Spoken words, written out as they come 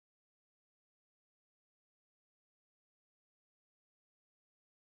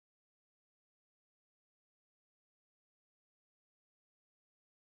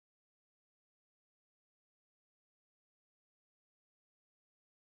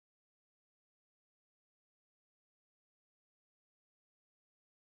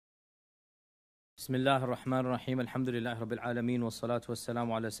بسم الله الرحمن الرحيم الحمد لله رب العالمين والصلاة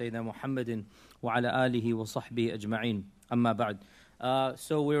والسلام على سيدنا محمد وعلى آله وصحبه أجمعين أما بعد.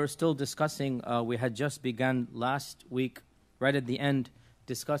 So we were still discussing, we had just begun last week, right at the end,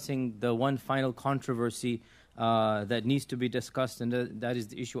 discussing the one final controversy that needs to be discussed, and that is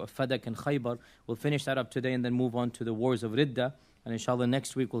the issue of Fadak and Khaybar. We'll finish that up today and then move on to the wars of Ridda, and inshallah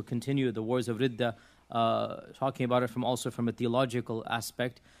next week we'll continue the wars of Ridda, talking about it also from a theological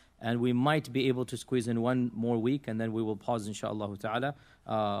aspect. And we might be able to squeeze in one more week, and then we will pause, inshaAllah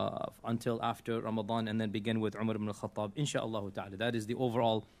ta'ala, until after Ramadan, and then begin with Umar ibn al-Khattab, inshaAllah ta'ala. That is the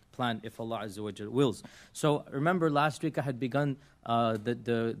overall plan, if Allah Azza wa Jal wills. So remember, last week I had begun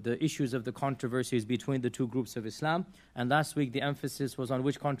the issues of the controversies between the two groups of Islam, and last week the emphasis was on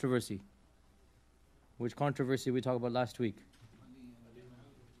which controversy? Which controversy we talked about last week?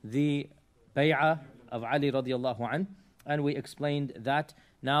 The bay'ah of Ali radiallahu anhu, and we explained that.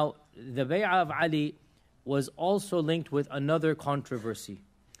 Now, the bay'ah of Ali was also linked with another controversy,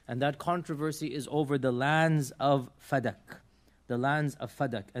 and that controversy is over the lands of Fadak, the lands of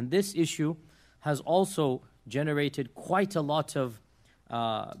Fadak. And this issue has also generated quite a lot of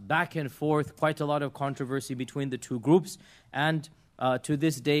back and forth, quite a lot of controversy between the two groups, and to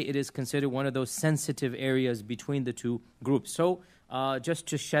this day it is considered one of those sensitive areas between the two groups. So just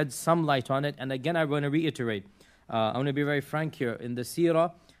to shed some light on it, and again I want to reiterate, I want to be very frank here. In the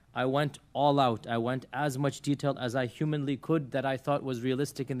seerah, I went all out. I went as much detail as I humanly could that I thought was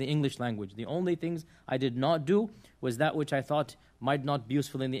realistic in the English language. The only things I did not do was that which I thought might not be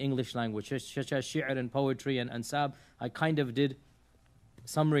useful in the English language, such as shi'r and poetry and ansab. I kind of did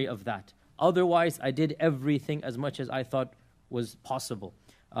summary of that. Otherwise, I did everything as much as I thought was possible.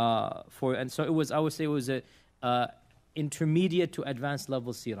 And so it was, I would say it was a intermediate to advanced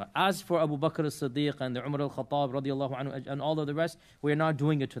level seerah. As for Abu Bakr al-Siddiq and the Umar al-Khattab radiallahu anhu and all of the rest, we're not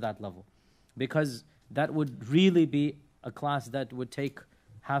doing it to that level, because that would really be a class that would take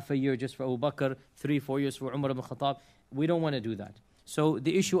half a year just for Abu Bakr, 3-4 years for Umar al-Khattab. We don't want to do that. So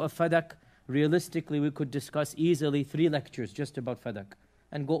the issue of Fadak, realistically we could discuss easily 3 lectures just about Fadak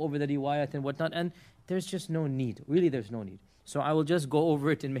and go over the riwayat and whatnot, and there's just no need. Really, there's no need. So I will just go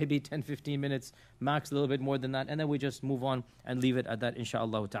over it in maybe 10-15 minutes, max, a little bit more than that, and then we just move on and leave it at that,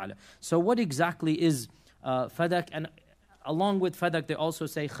 inshaAllah ta'ala. So what exactly is Fadak? And along with Fadak, they also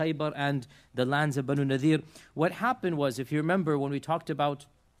say Khaybar and the lands of Banu Nadir. What happened was, if you remember, when we talked about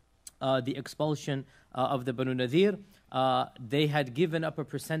the expulsion of the Banu Nadir, they had given up a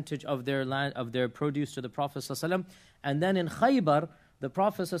percentage of their land, of their produce to the Prophet ﷺ, and then in Khaybar, the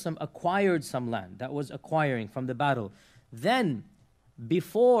Prophet ﷺ acquired some land. That was acquiring from the battle. Then,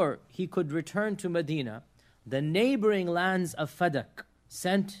 before he could return to Medina, the neighboring lands of Fadak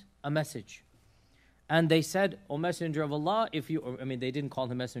sent a message. And they said, O Messenger of Allah, if you, I mean, they didn't call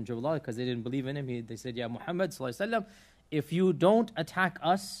him Messenger of Allah because they didn't believe in him. They said, Ya Muhammad sallallahu alaihi wasallam, if you don't attack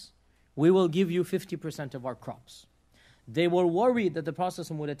us, we will give you 50% of our crops. They were worried that the Prophet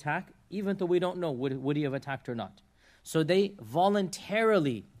would attack, even though we don't know would he have attacked or not. So they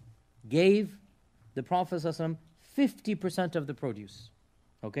voluntarily gave the Prophet 50% of the produce.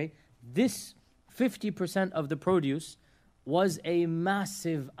 Okay? This 50% of the produce was a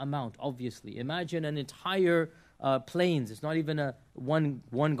massive amount, obviously. Imagine an entire plains. It's not even a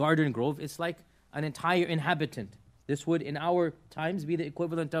one garden grove. It's like an entire inhabitant. This would, in our times, be the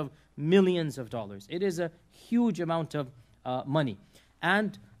equivalent of millions of dollars. It is a huge amount of money.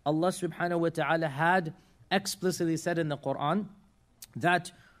 And Allah subhanahu wa ta'ala had explicitly said in the Quran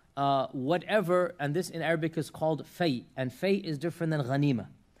that whatever, and this in Arabic is called fay, and fay is different than ghanima.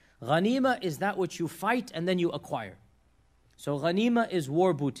 Ghanima is that which you fight and then you acquire. So ghanima is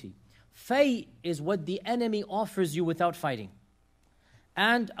war booty. Fay is what the enemy offers you without fighting.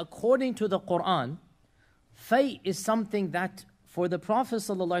 And according to the Quran, fay is something that for the Prophet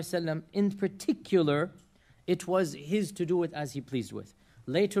ﷺ in particular, it was his to do it as he pleased with.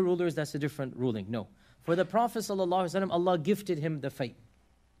 Later rulers, that's a different ruling. No. For the Prophet ﷺ, Allah gifted him the fay.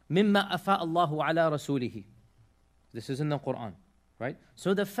 مِمَّا أَفَاءَ اللَّهُ عَلَىٰ رَسُولِهِ. This is in the Quran, right?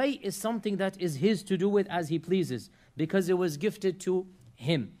 So the fay is something that is his to do with as he pleases, because it was gifted to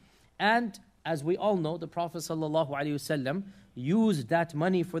him. And as we all know, the Prophet ﷺ used that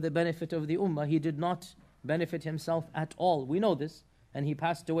money for the benefit of the ummah. He did not benefit himself at all. We know this. And he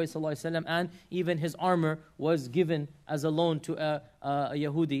passed away, ﷺ, and even his armor was given as a loan to a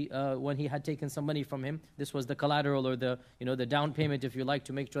Yahudi when he had taken some money from him. This was the collateral, or the down payment, if you like,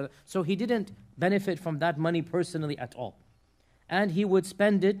 to make sure that. So he didn't benefit from that money personally at all. And he would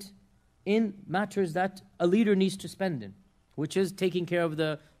spend it in matters that a leader needs to spend in, which is taking care of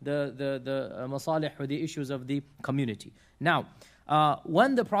the masalih, or the issues of the community. Now,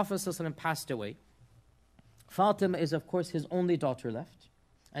 when the Prophet ﷺ passed away, Fatima is, of course, his only daughter left,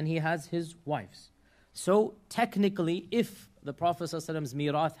 and he has his wives. So technically, if the Prophet ﷺ's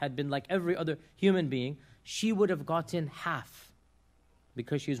mirath had been like every other human being, she would have gotten half,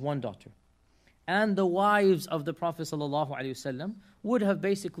 because she's one daughter. And the wives of the Prophet ﷺ would have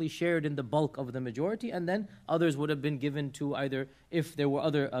basically shared in the bulk of the majority, and then others would have been given to either, if there were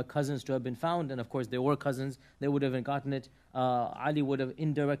other cousins to have been found, and of course there were cousins, they would have gotten it. Ali would have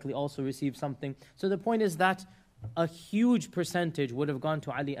indirectly also received something. So the point is that a huge percentage would have gone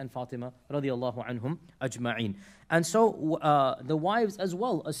to Ali and Fatima radiallahu anhum ajma'in. And so the wives as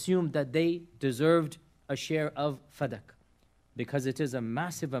well assumed that they deserved a share of fadak, because it is a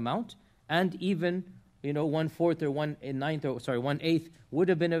massive amount, and even 1/4 or 1/8 would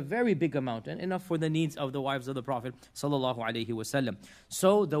have been a very big amount, and enough for the needs of the wives of the Prophet sallallahu alaihi wasallam.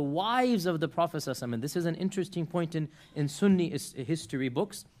 So the wives of the Prophet sallallahu alaihi wasallam, and this is an interesting point in Sunni history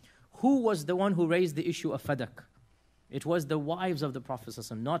books, who was the one who raised the issue of fadak? It was the wives of the Prophet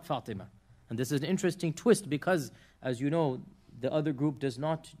sallallahu alaihi wasallam, not Fatima. And this is an interesting twist, because, as you know, the other group does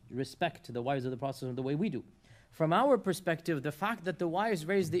not respect the wives of the Prophet sallallahu alaihi wasallam the way we do. From our perspective, the fact that the wives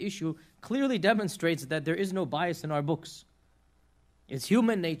raised the issue clearly demonstrates that there is no bias in our books. It's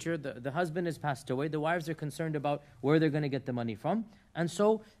human nature. The husband has passed away. The wives are concerned about where they're going to get the money from. And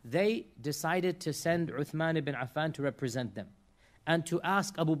so they decided to send Uthman ibn Affan to represent them, and to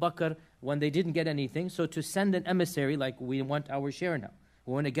ask Abu Bakr when they didn't get anything, so to send an emissary, like, we want our share now.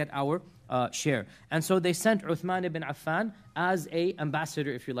 We want to get our share. And so they sent Uthman ibn Affan as an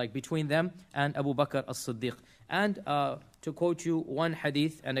ambassador, if you like, between them and Abu Bakr al-Siddiq. And to quote you one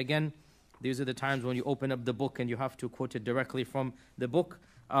hadith, and again, these are the times when you open up the book and you have to quote it directly from the book.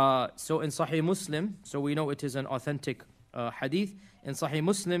 So in Sahih Muslim, so we know it is an authentic hadith. In Sahih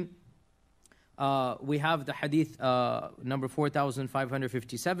Muslim, we have the hadith number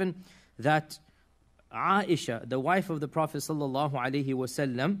 4557, that Aisha, the wife of the Prophet sallallahu alaihi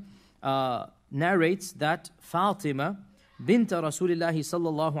wasallam, narrates that Fatima bint Rasulullah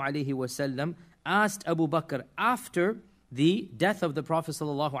sallallahu alaihi wasallam asked Abu Bakr after the death of the Prophet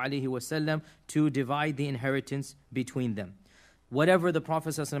sallallahu alaihi wasallam to divide the inheritance between them. Whatever the Prophet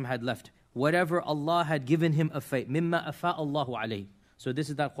sallallahu alaihi wasallam had left, whatever Allah had given him a fate, mimma afa Allahu alayhi. So this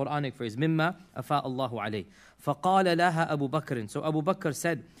is that Quranic phrase, mimma afa Allahu alayhi. فقال لها أبو بكر. So Abu Bakr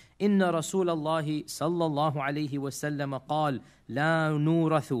said, إن رسول الله صلى الله عليه وسلم قال لا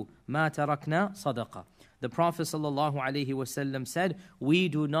نورث ما تركنا صدقة. The Prophet sallallahu alaihi wasallam said, we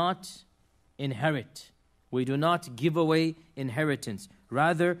do not inherit, we do not give away inheritance.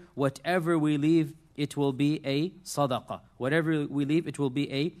 Rather, whatever we leave, it will be a sadaqah. Whatever we leave, it will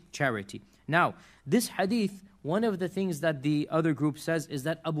be a charity. Now, this hadith, one of the things that the other group says is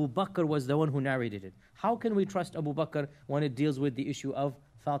that Abu Bakr was the one who narrated it. How can we trust Abu Bakr when it deals with the issue of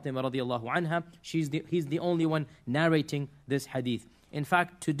Fatima radiallahu anha? He's the only one narrating this hadith. In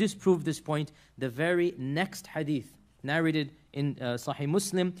fact, to disprove this point, the very next hadith narrated in Sahih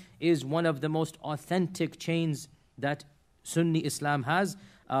Muslim is one of the most authentic chains that Sunni Islam has.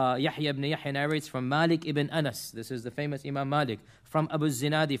 Yahya ibn Yahya narrates from Malik ibn Anas. This is the famous Imam Malik. From Abu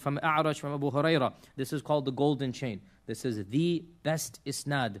Zinadi, from A'raj, from Abu Huraira. This is called the golden chain. This is the best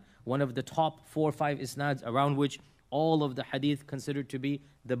isnad, one of the top 4 or 5 isnads around which all of the hadith considered to be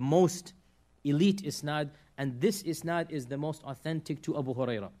the most elite isnad. And this isnad is the most authentic to Abu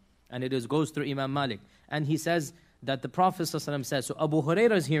Huraira. And it goes through Imam Malik. And he says that the Prophet ﷺ says, so Abu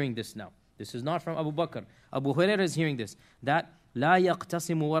Huraira is hearing this now. This is not from Abu Bakr. Abu Huraira is hearing this, that لا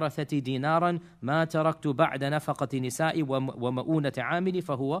يقتسم ورثتي دينارا ما تركت بعد نفقة نسائي ومؤونة عاملي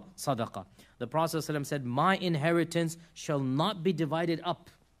فهو صدقة. The Prophet ﷺ said, my inheritance shall not be divided up,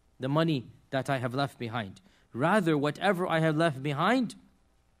 the money that I have left behind. Rather, whatever I have left behind,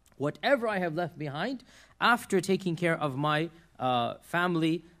 after taking care of my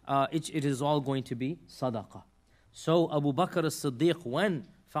family, it is all going to be sadaqah. So Abu Bakr al-Siddiq, when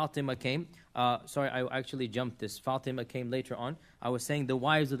Fatima came, sorry, I actually jumped this. Fatima came later on. I was saying the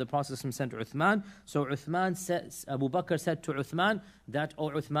wives of the Prophet sent Uthman. So Uthman said, Abu Bakr said to Uthman that, oh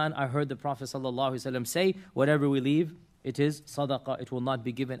Uthman, I heard the Prophet say, whatever we leave, it is sadaqah, it will not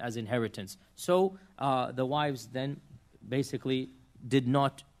be given as inheritance. So the wives then basically did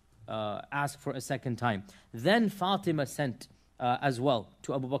not ask for a second time. Then Fatima sent as well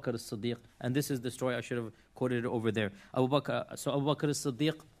to Abu Bakr al-Siddiq, and this is the story, I should have quoted it over there. So Abu Bakr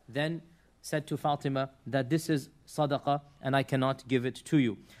al-Siddiq then said to Fatima that this is sadaqah and I cannot give it to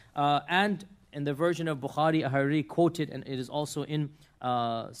you. And in the version of Bukhari, I already quoted, and it is also in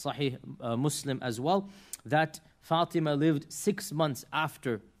Sahih Muslim as well, that Fatima lived 6 months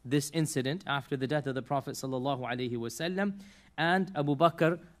after this incident, after the death of the Prophet ﷺ, and Abu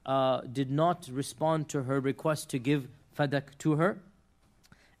Bakr did not respond to her request to give Fadak to her.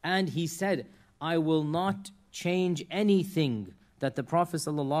 And he said, I will not change anything that the Prophet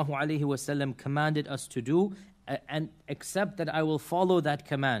ﷺ commanded us to do, and except that I will follow that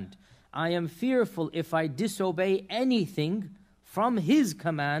command. I am fearful if I disobey anything from his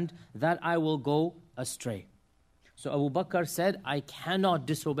command that I will go astray. So Abu Bakr said, I cannot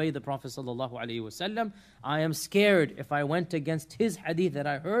disobey the Prophet ﷺ. I am scared if I went against his hadith that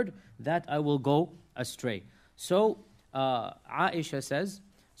I heard, that I will go astray. So Aisha says,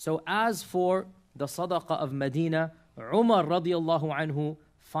 so as for the sadaqah of Medina, Umar radiallahu anhu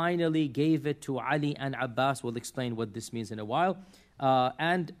finally gave it to Ali and Abbas. We'll explain what this means in a while.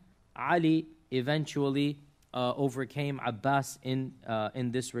 And Ali eventually overcame Abbas in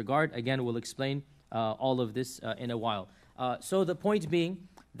this regard. Again, we'll explain all of this in a while. So the point being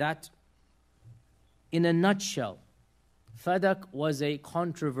that, in a nutshell, Fadak was a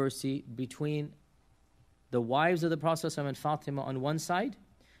controversy between the wives of the Prophet and Fatima on one side,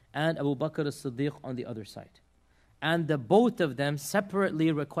 and Abu Bakr al-Siddiq on the other side. And the both of them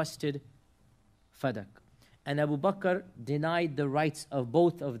separately requested Fadak. And Abu Bakr denied the rights of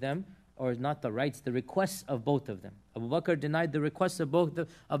both of them, or not the rights, the requests of both of them. Abu Bakr denied the requests of both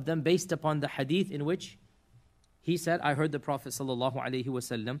of them based upon the hadith in which he said, I heard the Prophet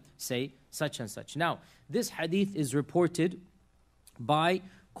ﷺ say such and such. Now, this hadith is reported by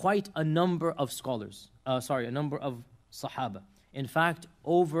quite a number of scholars, a number of Sahaba. In fact,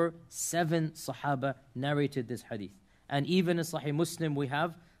 over 7 Sahaba narrated this hadith. And even in Sahih Muslim, we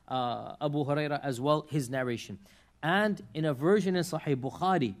have Abu Huraira as well, his narration. And in a version in Sahih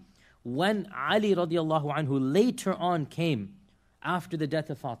Bukhari, when Ali radiallahu anhu later on came after the death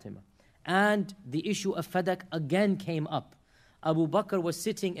of Fatima, and the issue of Fadak again came up, Abu Bakr was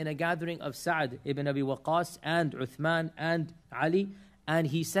sitting in a gathering of Sa'd ibn Abi Waqqas and Uthman and Ali, and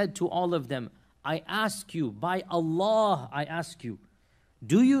he said to all of them, I ask you, by Allah I ask you,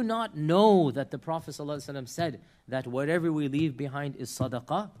 do you not know that the Prophet ﷺ said that whatever we leave behind is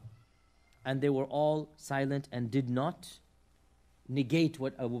sadaqah? And they were all silent and did not negate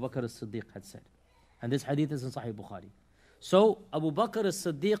what Abu Bakr al-Siddiq had said. And this hadith is in Sahih Bukhari. So Abu Bakr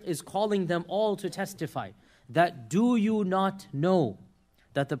al-Siddiq is calling them all to testify that, do you not know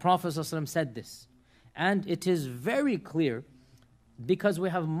that the Prophet ﷺ said this? And it is very clear, because we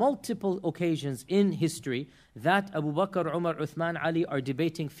have multiple occasions in history that Abu Bakr, Umar, Uthman, Ali are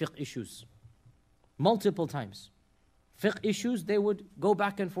debating fiqh issues. Multiple times. Fiqh issues, they would go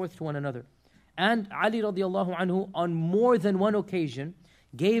back and forth to one another. And Ali radiallahu anhu, on more than one occasion,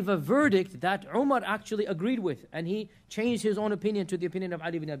 gave a verdict that Umar actually agreed with, and he changed his own opinion to the opinion of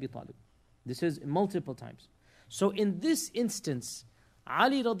Ali ibn Abi Talib. This is multiple times. So in this instance,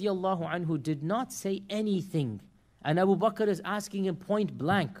 Ali radiallahu anhu did not say anything. And Abu Bakr is asking him point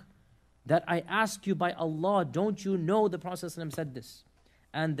blank that, I ask you by Allah, don't you know the Prophet ﷺ said this?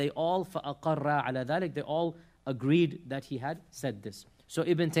 And they all, فَأَقَرَّا عَلَى ذَلِكَ, they all agreed that he had said this. So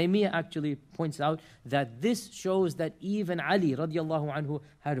Ibn Taymiyyah actually points out that this shows that even Ali radiallahu anhu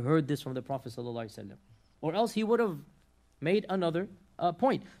had heard this from the Prophet ﷺ. Or else he would have made another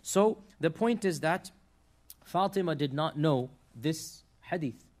point. So the point is that Fatima did not know this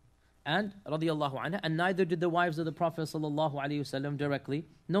hadith, and radiallahu anha, and neither did the wives of the Prophet sallallahu alaihi wasallam directly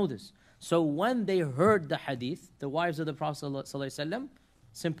know this. So when they heard the hadith, the wives of the Prophet sallallahu alaihi wasallam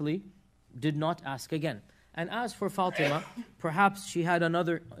simply did not ask again. And as for Fatima, perhaps she had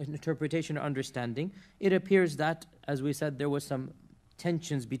another interpretation or understanding. It appears that, as we said, there was some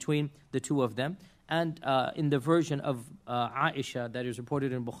tensions between the two of them. And in the version of Aisha that is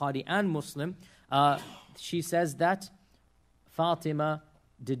reported in Bukhari and Muslim, she says that Fatima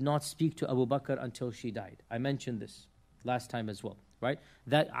did not speak to Abu Bakr until she died. I mentioned this last time as well, right?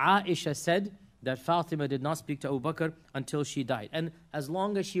 That Aisha said that Fatima did not speak to Abu Bakr until she died. And as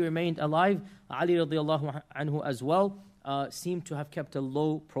long as she remained alive, Ali radiallahu anhu as well seemed to have kept a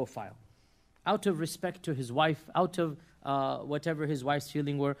low profile. Out of respect to his wife, out of whatever his wife's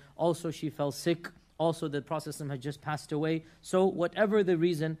feeling were, also she fell sick, also the Prophet had just passed away. So whatever the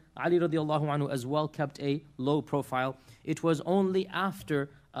reason, Ali radiallahu anhu as well kept a low profile. It was only after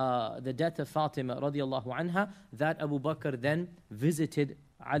the death of Fatima radiallahu anha that Abu Bakr then visited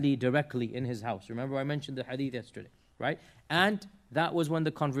Ali directly in his house. Remember I mentioned the hadith yesterday, right? And that was when the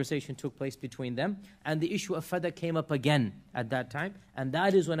conversation took place between them. And the issue of Fadak came up again at that time. And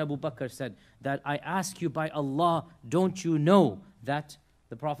that is when Abu Bakr said that, I ask you by Allah, don't you know that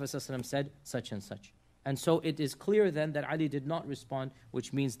the Prophet ﷺ said such and such. And so it is clear then that Ali did not respond,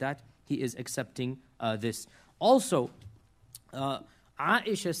 which means that he is accepting this. Also,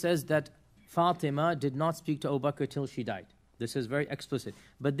 Aisha says that Fatima did not speak to Abu Bakr till she died. This is very explicit.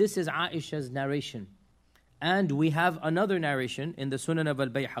 But this is Aisha's narration. And we have another narration in the Sunan of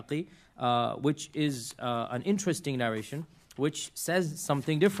al-Bayhaqi, which is an interesting narration, which says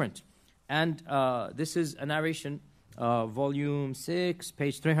something different. And this is a narration, volume 6,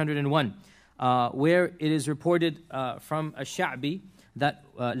 page 301, where it is reported from a Sha'bi that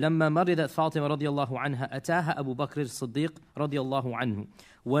لما مرضت فاطمة رضي الله عنها أتاها أبو بكر الصديق رضي الله عنه.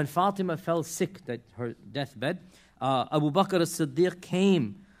 When Fatima fell sick, that her deathbed, Abu Bakr al-Siddiq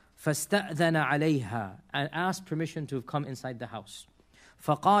came فاستأذن عليها and asked permission to come inside the house.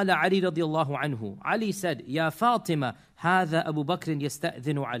 فقال علي رضي الله عنه, Ali said, يا فاطمة هذا أبو بكر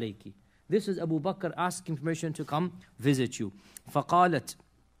يستأذن عليك. This is Abu Bakr asking permission to come visit you. فقالت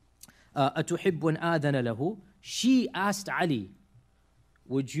أتحب أن آذن له. She asked Ali,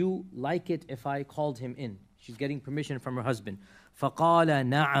 would you like it if I called him in? She's getting permission from her husband. فقال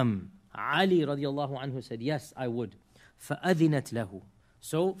نعم. Ali radiallahu anhu said, yes, I would. فأذنت له.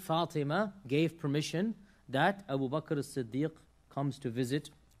 So Fatima gave permission that Abu Bakr al-Siddiq comes to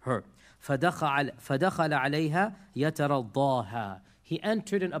visit her. فدخل عليها يترضاها. He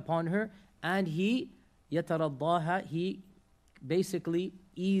entered in upon her and he يترضاها, he basically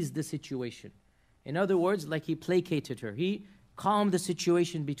eased the situation. In other words, like he placated her. He calmed the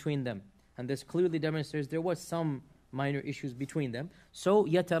situation between them. And this clearly demonstrates there was some minor issues between them. So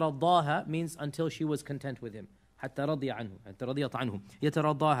يترضاها means until she was content with him. حتى رضي عنه, حتى رضيت عنه.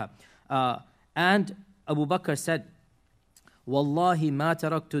 يترضاها. And Abu Bakr said, والله ما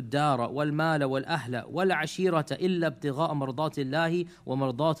تركت الدار والمال والأهل والعشيرة إلا ابتغاء مرضات الله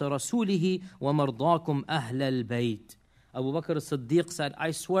ومرضات رسوله ومرضاكم أهل البيت. Abu Bakr al-Siddiq said,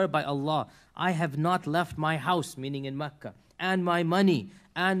 I swear by Allah, I have not left my house, meaning in Mecca, and my money,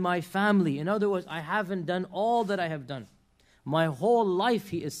 and my family. In other words, I haven't done all that I have done. My whole life,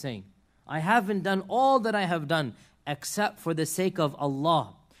 he is saying, I haven't done all that I have done except for the sake of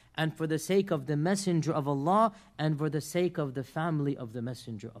Allah, and for the sake of the Messenger of Allah, and for the sake of the family of the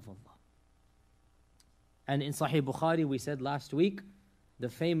Messenger of Allah. And in Sahih Bukhari, we said last week, the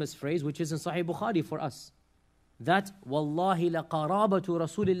famous phrase, which is in Sahih Bukhari for us, that وَاللَّهِ لَقَرَابَةُ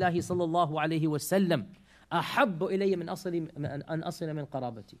رَسُولِ اللَّهِ صَلَّى اللَّهُ عَلَيْهِ وَسَلَّمَ أَحَبُّ إِلَيَّ مِنْ أَصِلَ مِنْ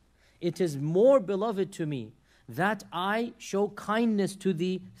قَرَابَتِي. It is more beloved to me that I show kindness to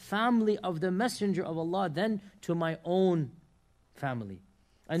the family of the Messenger of Allah than to my own family.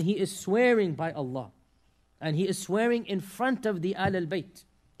 And he is swearing by Allah. And he is swearing in front of the al-Bayt,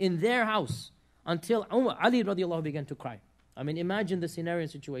 in their house, until Ali radiallahu began to cry. I mean, imagine the scenario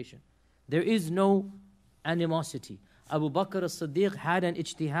and situation. There is no animosity. Abu Bakr al-Siddiq had an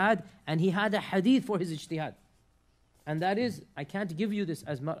ijtihad, and he had a hadith for his ijtihad. And that is, I can't give you this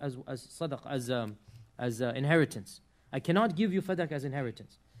as sadaq, as inheritance. I cannot give you fadak as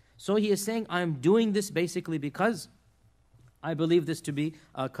inheritance. So he is saying, I'm doing this basically because I believe this to be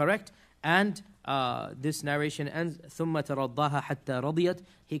correct. And this narration ends, ثُمَّ تَرَضَّاهَا حَتَّى رَضِيَتْ.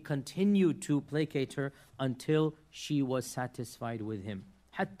 He continued to placate her until she was satisfied with him.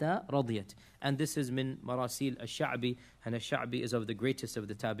 حَتَّى رَضِيَتْ. And this is min marasil al-Sha'bi, and al-Sha'bi is of the greatest of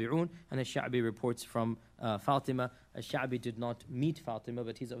the tabi'un, and al-Sha'bi reports from Fatima. Al-Sha'bi did not meet Fatima,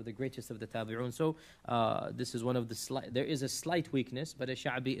 but he's of the greatest of the tabi'un. So this is one of the there is a slight weakness, but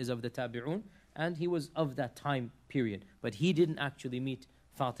al-Sha'bi is of the tabi'un, and he was of that time period. But he didn't actually meet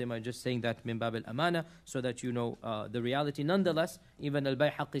Fatima, just saying that min bab al-amana, so that you know the reality. Nonetheless, even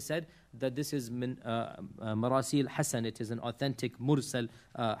al-Bayhaqi said that this is min marasil hasan, it is an authentic mursal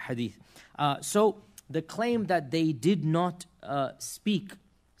hadith. So the claim that they did not speak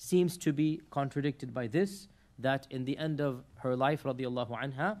seems to be contradicted by this, that in the end of her life, radiallahu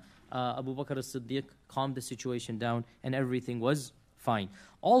anha, Abu Bakr al-Siddiq calmed the situation down and everything was fine.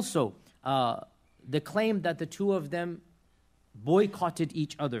 Also, the claim that the two of them boycotted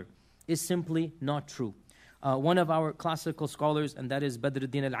each other is simply not true. One of our classical scholars, and that is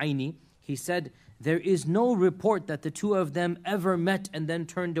Badruddin al-Aini, he said, there is no report that the two of them ever met and then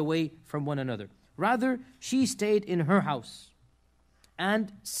turned away from one another. Rather, she stayed in her house.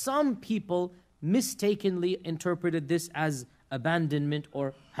 And some people mistakenly interpreted this as abandonment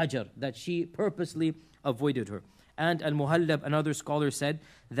or hajar, that she purposely avoided her. And Al-Muhallab, another scholar, said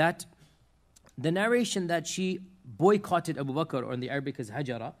that the narration that she boycotted Abu Bakr, or in the Arabic is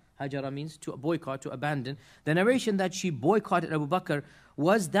hajara. Hajara means to boycott, to abandon. The narration that she boycotted Abu Bakr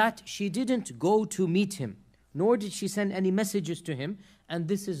was that she didn't go to meet him, nor did she send any messages to him, and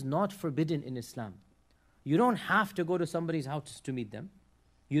this is not forbidden in Islam. You don't have to go to somebody's house to meet them.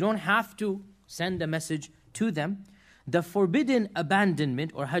 You don't have to send a message to them. The forbidden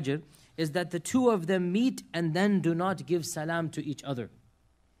abandonment or hajr is that the two of them meet and then do not give salam to each other.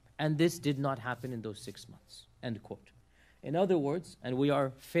 And this did not happen in those 6 months. End quote. In other words, and we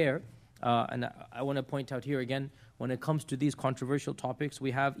are fair, and I want to point out here again, when it comes to these controversial topics,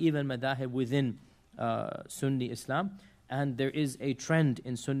 we have even madahib within Sunni Islam, and there is a trend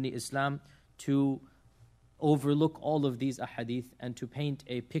in Sunni Islam to overlook all of these ahadith and to paint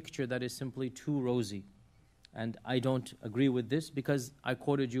a picture that is simply too rosy. And I don't agree with this, because I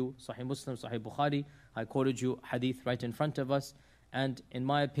quoted you Sahih Muslim, Sahih Bukhari, I quoted you hadith right in front of us, and in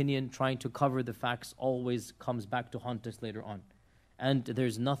my opinion, trying to cover the facts always comes back to haunt us later on. And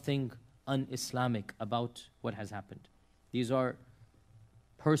there's nothing un-Islamic about what has happened. These are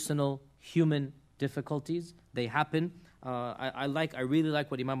personal, human difficulties. They happen. I really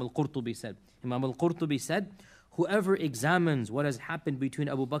like what Imam al-Qurtubi said. Imam al-Qurtubi said, whoever examines what has happened between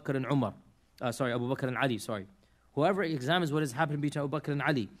Abu Bakr and Abu Bakr and Ali, whoever examines what has happened between Abu Bakr and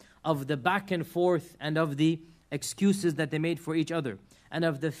Ali, of the back and forth and of the excuses that they made for each other, and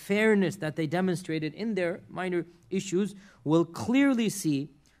of the fairness that they demonstrated in their minor issues, will clearly see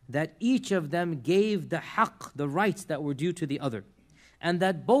that each of them gave the haqq, the rights that were due to the other, and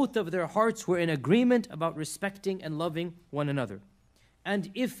that both of their hearts were in agreement about respecting and loving one another.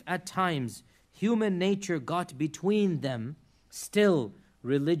 And if at times human nature got between them, still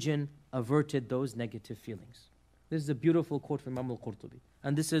religion averted those negative feelings. This is a beautiful quote from Imam al-Qurtubi,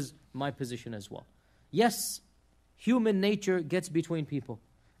 and this is my position as well. Yes, human nature gets between people,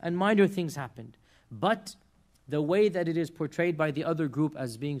 and minor things happened, but the way that it is portrayed by the other group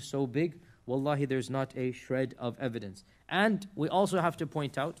as being so big, wallahi, there's not a shred of evidence. And we also have to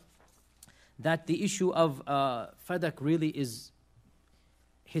point out that the issue of Fadak really is,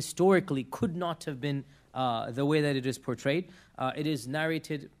 historically, could not have been the way that it is portrayed. It is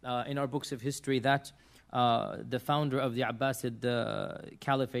narrated in our books of history that the founder of the Abbasid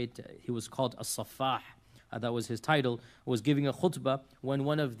Caliphate, he was called As-Saffah, that was his title, was giving a khutbah when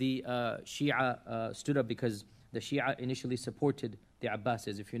one of the Shia stood up, because the Shia initially supported the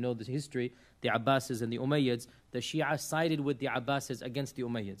Abbasids. If you know the history, the Abbasids and the Umayyads, the Shia sided with the Abbasids against the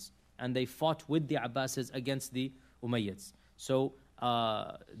Umayyads, and they fought with the Abbasids against the Umayyads. So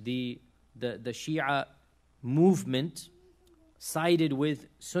the Shia movement sided with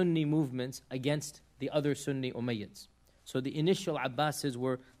Sunni movements against the other Sunni Umayyads. So the initial Abbasids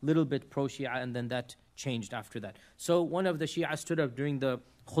were a little bit pro-Shia, and then that changed after that. So one of the Shia stood up during the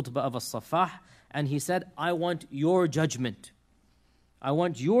khutbah of As-Saffah, and he said, I want your judgment. I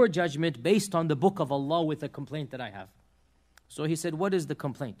want your judgment based on the book of Allah with a complaint that I have. So he said, what is the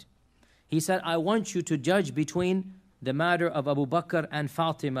complaint? He said, I want you to judge between the matter of Abu Bakr and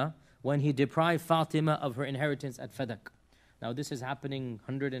Fatima when he deprived Fatima of her inheritance at Fadak. Now this is happening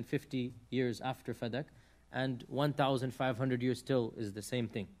 150 years after Fadak, and 1,500 years still is the same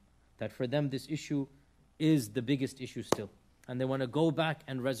thing. That for them this issue is the biggest issue still. And they want to go back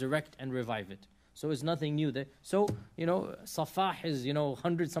and resurrect and revive it. So it's nothing new. So, Safah is,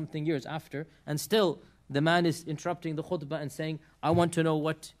 100-something years after, and still the man is interrupting the khutbah and saying, I want to know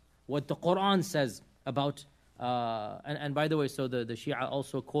what the Quran says about, and by the way, so the Shia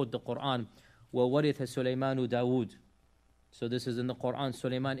also quote the Quran, وَوَرِثَ سُلَيْمَانُ دَاوُودَ. So this is in the Quran,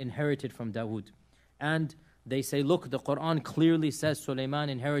 Sulaiman inherited from Dawood. And they say, look, the Quran clearly says Sulaiman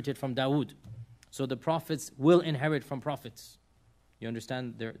inherited from Dawood. So the prophets will inherit from prophets. You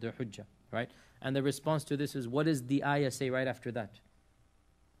understand their hujjah, right? And the response to this is, what does the ayah say right after that?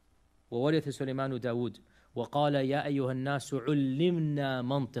 وَوَرِثَ سُلَيْمَانُ دَاوُودَ وَقَالَ يَا أَيُّهَا النَّاسُ عُلِّمْنَا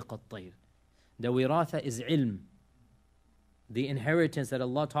مَنْطِقَ الطَّيْرِ. The wiratha is ilm. The inheritance that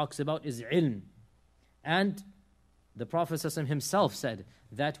Allah talks about is ilm. And the Prophet ﷺ himself said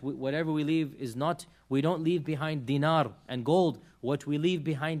that whatever we leave is not, we don't leave behind dinar and gold. What we leave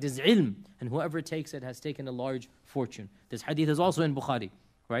behind is ilm. And whoever takes it has taken a large fortune. This hadith is also in Bukhari,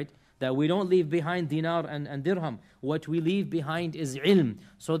 right? That we don't leave behind dinar and dirham. What we leave behind is ilm.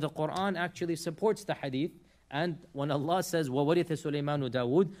 So the Quran actually supports the hadith. And when Allah says, وَوَرِثَ سُلَيْمَانُ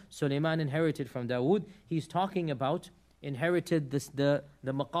دَاوُودَ, Sulaiman inherited from Dawood, he's talking about inherited the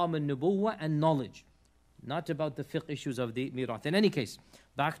maqam al-nubuwwah and knowledge. Not about the fiqh issues of the mirath. In any case,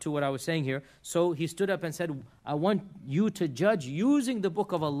 back to what I was saying here. So he stood up and said, I want you to judge using the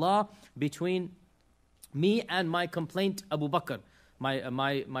book of Allah between me and my complaint, Abu Bakr.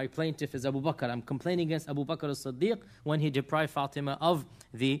 My plaintiff is Abu Bakr. I'm complaining against Abu Bakr al-Siddiq when he deprived Fatima of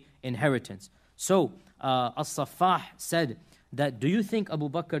the inheritance. So As-Saffah said that, do you think Abu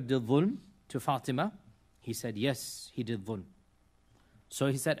Bakr did dhulm to Fatima? He said, yes, he did dhulm. So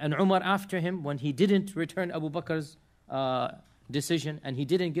he said, and Umar after him, when he didn't return Abu Bakr's decision and he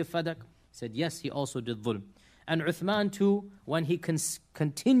didn't give Fadak, said, yes, he also did dhulm. And Uthman too, when he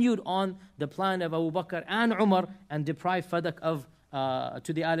continued on the plan of Abu Bakr and Umar and deprived Fadak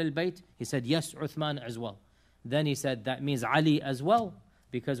to the Ahl al-Bayt, he said, yes, Uthman as well. Then he said, that means Ali as well.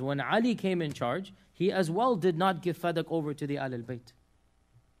 Because when Ali came in charge, he as well did not give Fadak over to the Ahl al-Bayt.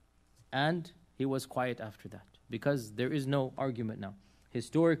 And he was quiet after that. Because there is no argument now.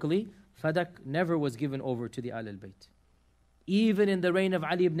 Historically, Fadak never was given over to the Ahl al-Bayt. Even in the reign of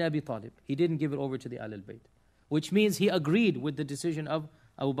Ali ibn Abi Talib, he didn't give it over to the Ahl al-Bayt. Which means he agreed with the decision of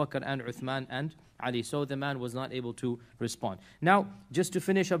Abu Bakr and Uthman and Ali. So the man was not able to respond. Now, just to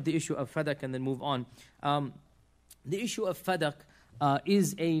finish up the issue of Fadak and then move on. The issue of Fadak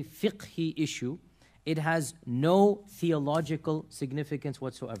is a fiqhi issue. It has no theological significance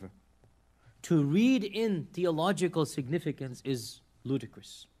whatsoever. To read in theological significance is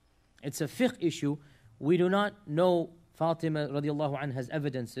ludicrous. It's a fiqh issue. We do not know Fatima radiallahu anha's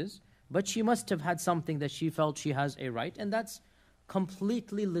evidences, but she must have had something that she felt she has a right, and that's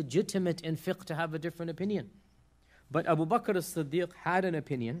completely legitimate in fiqh to have a different opinion. But Abu Bakr al-Siddiq had an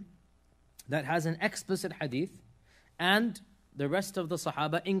opinion that has an explicit hadith, and the rest of the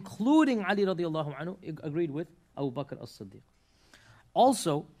Sahaba, including Ali radiallahu anhu, agreed with Abu Bakr al-Siddiq.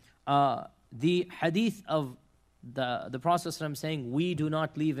 Also, the hadith of the Prophet saying, we do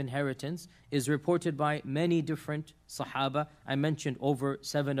not leave inheritance, is reported by many different Sahaba. I mentioned over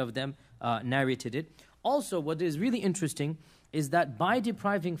 7 of them narrated it. Also, what is really interesting is that by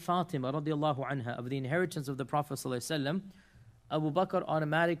depriving Fatima radiallahu anha of the inheritance of the Prophet ﷺ, Abu Bakr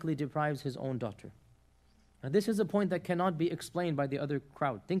automatically deprives his own daughter. Now this is a point that cannot be explained by the other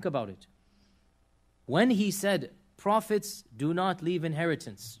crowd. Think about it. When he said, prophets do not leave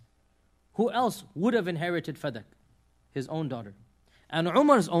inheritance, who else would have inherited Fadak? His own daughter. And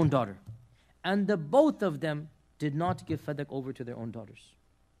Umar's own daughter. And the both of them did not give Fadak over to their own daughters.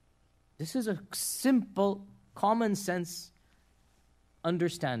 This is a simple, common sense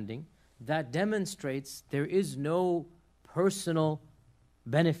understanding that demonstrates there is no personal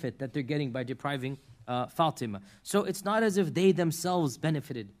benefit that they're getting by depriving Fatima. So it's not as if they themselves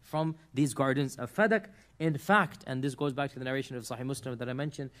benefited from these gardens of Fadak. In fact, and this goes back to the narration of Sahih Muslim that I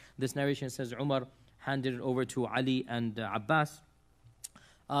mentioned, this narration says Umar handed it over to Ali and Abbas.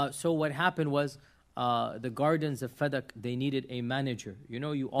 So what happened was, the gardens of Fadak, they needed a manager. You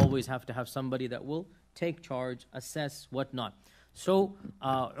know, you always have to have somebody that will take charge, assess, whatnot. So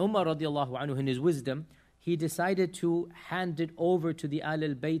Umar radiallahu anhu, in his wisdom, he decided to hand it over to the Ahl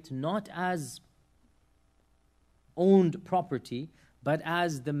al-Bayt not as owned property, but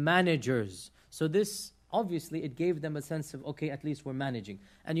as the managers. So this, obviously, it gave them a sense of, okay, at least we're managing.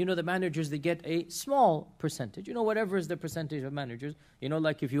 And you know, the managers, they get a small percentage. You know, whatever is the percentage of managers. You know,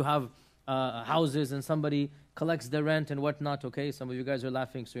 like if you have houses and somebody collects the rent and whatnot, okay? Some of you guys are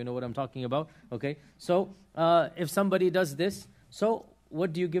laughing, so you know what I'm talking about, okay? So if somebody does this, so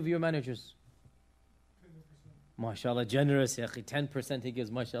what do you give your managers? 10%. MashaAllah, generous, ya akhi. 10% he gives,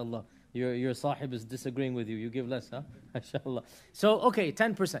 MashaAllah. Your sahib is disagreeing with you. You give less, huh? MashaAllah. So, okay,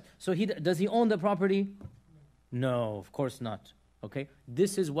 10%. So does he own the property? No, of course not. Okay?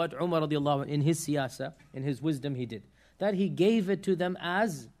 This is what Umar radiallahu anh, in his siyasa, in his wisdom, he did. That he gave it to them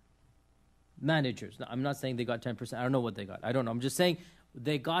as managers. Now, I'm not saying they got 10%. I don't know what they got. I don't know. I'm just saying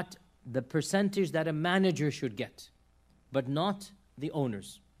they got the percentage that a manager should get, but not the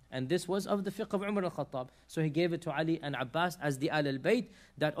owners. And this was of the fiqh of Umar al-Khattab. So he gave it to Ali and Abbas as the Ahl al-Bayt,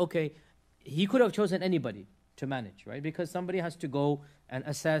 that, okay, he could have chosen anybody to manage, right? Because somebody has to go and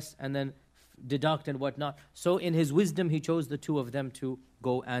assess and then deduct and whatnot. So in his wisdom, he chose the 2 of them to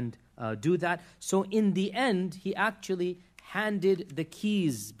go and do that. So in the end, he actually handed the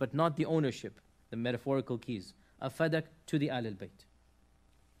keys, but not the ownership, the metaphorical keys, of Fadak to the Ahl al-Bayt.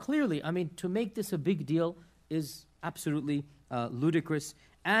 Clearly, I mean, to make this a big deal is absolutely ludicrous.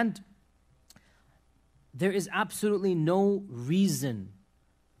 And there is absolutely no reason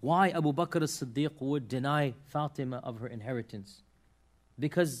why Abu Bakr al-Siddiq would deny Fatima of her inheritance.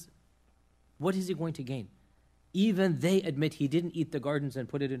 Because what is he going to gain? Even they admit he didn't eat the gardens and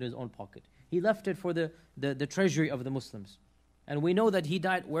put it in his own pocket. He left it for the treasury of the Muslims. And we know that he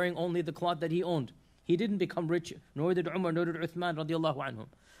died wearing only the cloth that he owned. He didn't become rich, nor did Umar, nor did Uthman radiallahu anhum.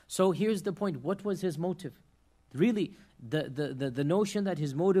 So here's the point. What was his motive? Really, the notion that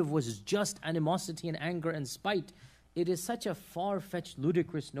his motive was just animosity and anger and spite, it is such a far-fetched,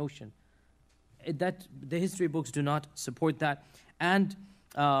 ludicrous notion that the history books do not support that. And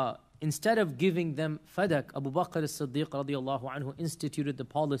instead of giving them Fadak, Abu Bakr al-Siddiq radiallahu anhu instituted the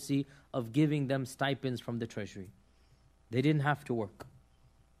policy of giving them stipends from the treasury. They didn't have to work.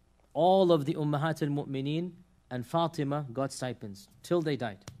 All of the Ummahat al-Mu'mineen and Fatima got stipends till they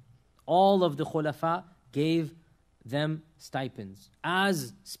died. All of the Khulafaa gave them stipends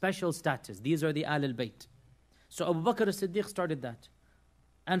as special status. These are the al-Bayt. So Abu Bakr al-Siddiq started that.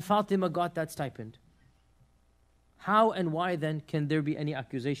 And Fatima got that stipend. How and why then can there be any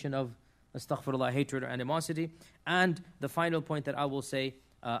accusation of astaghfirullah, hatred or animosity? And the final point that I will say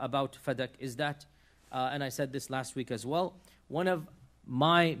about Fadak is that, and I said this last week as well, one of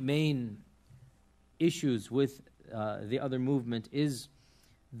my main issues with the other movement is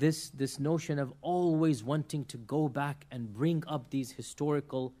this notion of always wanting to go back and bring up these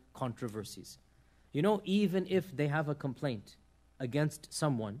historical controversies. You know, even if they have a complaint against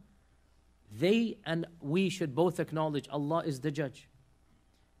someone, they and we should both acknowledge Allah is the judge.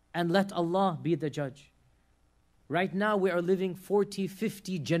 And let Allah be the judge. Right now we are living 40,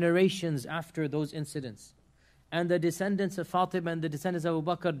 50 generations after those incidents. And the descendants of Fatima and the descendants of Abu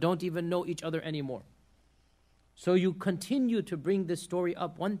Bakr don't even know each other anymore. So you continue to bring this story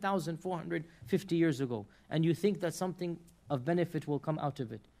up 1,450 years ago, and you think that something of benefit will come out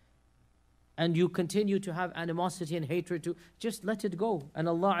of it. And you continue to have animosity and hatred to just let it go, and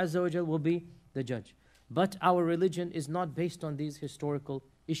Allah Azza wa Jal will be the judge. But our religion is not based on these historical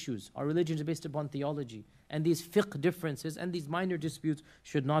issues. Our religion is based upon theology. And these fiqh differences and these minor disputes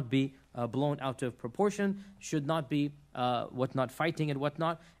should not be blown out of proportion, should not be fighting and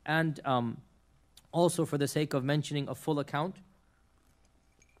whatnot. And also, for the sake of mentioning a full account,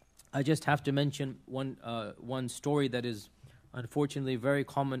 I just have to mention one story that is unfortunately very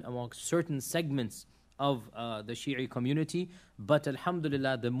common among certain segments of the Shi'i community, but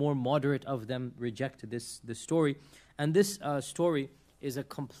alhamdulillah, the more moderate of them reject this story. And this story is a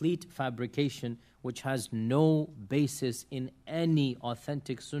complete fabrication which has no basis in any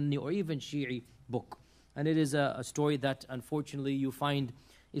authentic Sunni or even Shi'i book. And it is a story that unfortunately you find,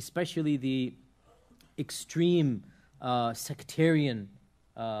 especially the extreme sectarian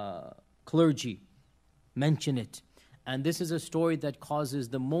clergy mention it. And this is a story that causes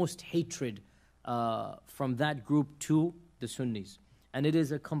the most hatred from that group to the Sunnis. And it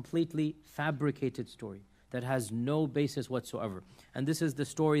is a completely fabricated story that has no basis whatsoever. And this is the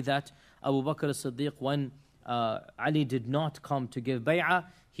story that Abu Bakr al-Siddiq, when Ali did not come to give bay'ah,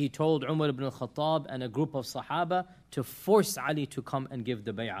 he told Umar ibn al-Khattab and a group of Sahaba to force Ali to come and give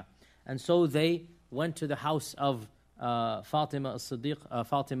the bay'ah. And so they went to the house of Fatima al-Siddiq,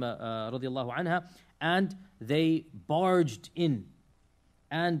 Fatima radiallahu anha, and they barged in.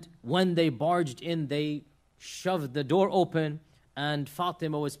 And when they barged in, they shoved the door open, and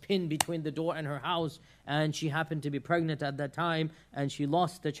Fatima was pinned between the door and her house, and she happened to be pregnant at that time, and she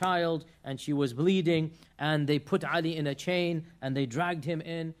lost the child, and she was bleeding, and they put Ali in a chain, and they dragged him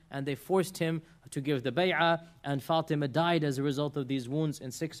in, and they forced him to give the bay'ah, and Fatima died as a result of these wounds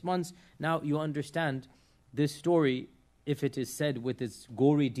in 6 months. Now you understand, this story, if it is said with its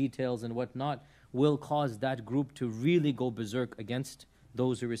gory details and whatnot, will cause that group to really go berserk against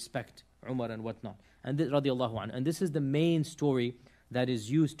those who respect Umar and whatnot. And this, radiallahu anhu. And this is the main story that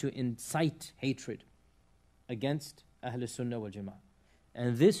is used to incite hatred against Ahl Sunnah wal Jama'ah.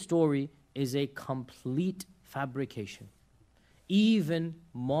 And this story is a complete fabrication. Even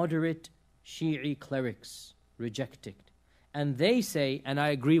moderate Shi'i clerics reject it. And they say, and I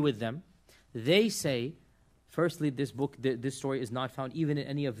agree with them, they say, firstly, this story is not found even in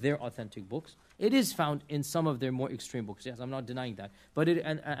any of their authentic books. It is found in some of their more extreme books. Yes, I'm not denying that. But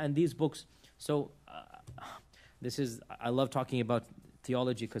and these books, so I love talking about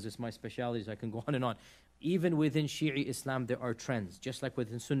theology because it's my specialty, so I can go on and on. Even within Shi'i Islam, there are trends. Just like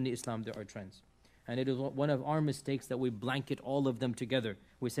within Sunni Islam, there are trends. And it is one of our mistakes that we blanket all of them together.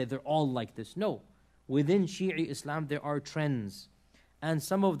 We say they're all like this. No. Within Shi'i Islam, there are trends. And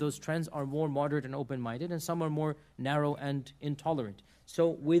some of those trends are more moderate and open-minded, and some are more narrow and intolerant. So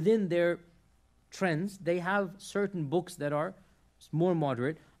within their trends, they have certain books that are more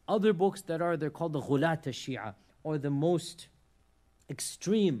moderate, other books that are, they're called the Ghulat al-Shia, or the most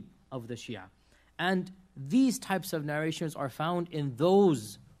extreme of the Shia. And these types of narrations are found in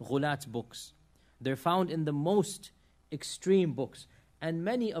those Ghulat books. They're found in the most extreme books. And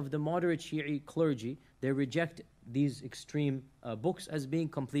many of the moderate Shi'i clergy, they reject these extreme books as being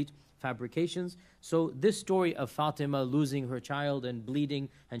complete fabrications. So this story of Fatima losing her child and bleeding,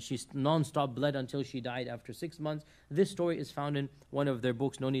 and she non-stop bled until she died after 6 months, this story is found in one of their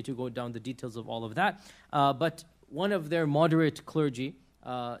books. No need to go down the details of all of that. But one of their moderate clergy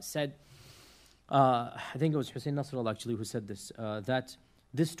said, I think it was Hussein Nasrallah actually who said this, that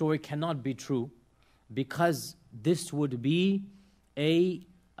this story cannot be true because this would be a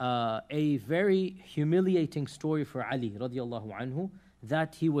very humiliating story for Ali radiallahu anhu,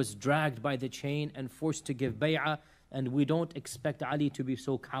 that he was dragged by the chain and forced to give bay'ah, and we don't expect Ali to be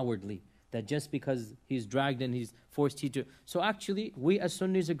so cowardly. that just because he's dragged and he's forced to. So actually, we as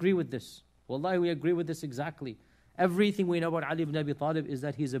Sunnis agree with this. Wallahi, we agree with this exactly. Everything we know about Ali ibn Abi Talib is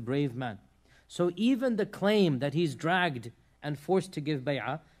that he's a brave man. So even the claim that he's dragged and forced to give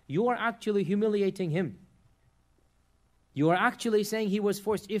bay'ah, you are actually humiliating him. You are actually saying he was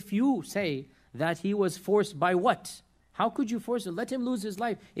forced. If you say that he was forced by what? How could you force him? Let him lose his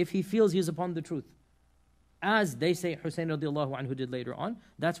life if he feels he's upon the truth. As they say Hussein radiallahu anhu did later on,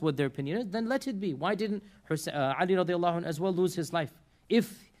 that's what their opinion is, then let it be. Why didn't Ali radiallahu anhu as well lose his life?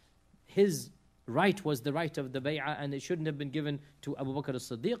 If his right was the right of the bay'ah and it shouldn't have been given to Abu Bakr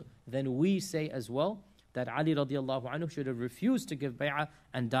al-Siddiq, then we say as well that Ali radiallahu anhu should have refused to give bay'ah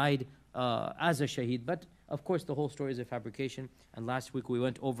and died as a shaheed. But of course the whole story is a fabrication, and last week we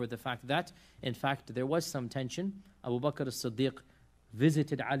went over the fact that in fact there was some tension. Abu Bakr al-Siddiq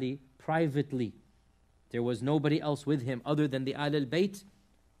visited Ali privately. There was nobody else with him other than the Ahl al-Bayt,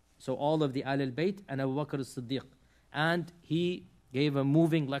 so all of the Ahl al-Bayt and Abu Bakr al-Siddiq, and he gave a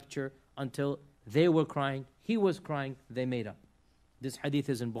moving lecture until they were crying, he was crying, they made up. This hadith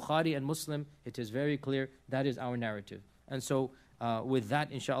is in Bukhari and Muslim. It is very clear. That is our narrative. And so with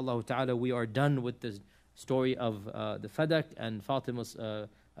that, inshaAllah ta'ala, we are done with the story of the Fadak and Fatima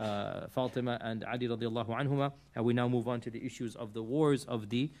and Ali radiallahu anhuma. And we now move on to the issues of the wars of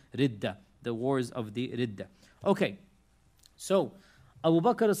the Ridda. The wars of the Ridda. Okay, so Abu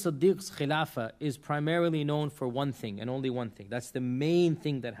Bakr as-Siddiq's Khilafah is primarily known for one thing and only one thing. That's the main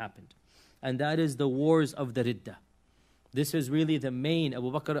thing that happened. And that is the wars of the Ridda. This is really the main.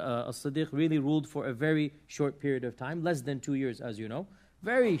 Abu Bakr as-Siddiq really ruled for a very short period of time, less than 2 years, as you know.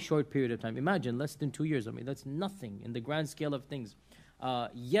 Very short period of time. Imagine, less than 2 years. I mean, that's nothing in the grand scale of things.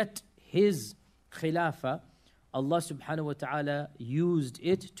 Yet his Khilafah, Allah subhanahu wa ta'ala used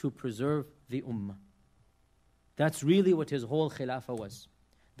it to preserve the Ummah. That's really what his whole Khilafah was.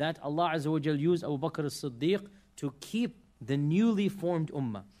 That Allah Azza wa Jal used Abu Bakr as-Siddiq to keep the newly formed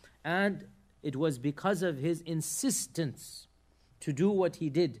Ummah. And it was because of his insistence to do what he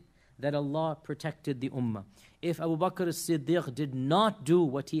did that Allah protected the Ummah. If Abu Bakr as-Siddiq did not do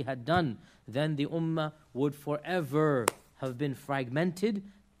what he had done, then the Ummah would forever have been fragmented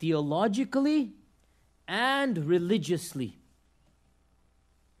theologically and religiously.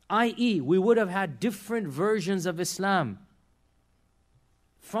 I.e., we would have had different versions of Islam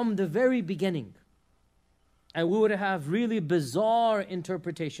from the very beginning. And we would have really bizarre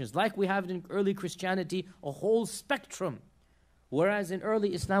interpretations, like we have in early Christianity, a whole spectrum. Whereas in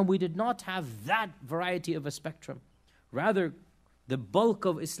early Islam, we did not have that variety of a spectrum. Rather, the bulk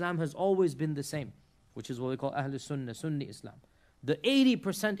of Islam has always been the same, which is what we call Ahl Sunnah, Sunni Islam. The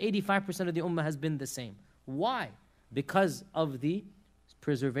 80%, 85% of the Ummah has been the same. Why? Because of the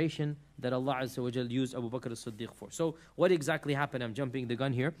preservation that Allah Azza wa Jal used Abu Bakr as-Siddiq for. So what exactly happened? I'm jumping the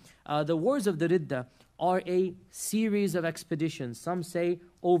gun here. The wars of the Ridda are a series of expeditions. Some say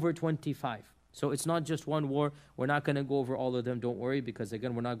over 25. So it's not just one war. We're not going to go over all of them, don't worry, because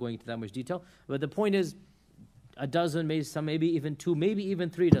again, we're not going into that much detail. But the point is, a dozen, maybe even 2, maybe even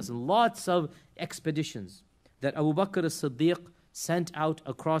 3 dozen. Lots of expeditions that Abu Bakr as-Siddiq sent out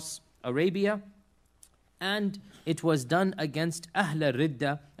across Arabia. And it was done against Ahl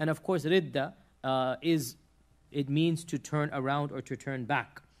al-Ridda. And of course, Ridda it means to turn around or to turn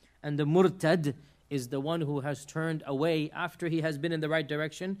back. And the Murtad is the one who has turned away after he has been in the right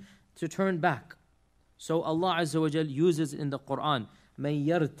direction to turn back. So Allah Azza wa Jal uses in the Quran, مَن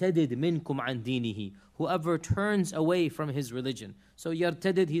يَرْتَدِدْ مِنْكُمْ عَنْ دِينِهِ, whoever turns away from his religion. So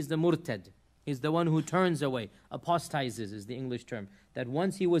yartadid, he's the Murtad. He's the one who turns away, apostatizes is the English term. That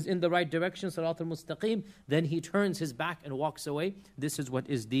once he was in the right direction, Sirat al-Mustaqim, then he turns his back and walks away. This is what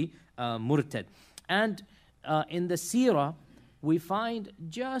is the Murtad. And in the Seerah, we find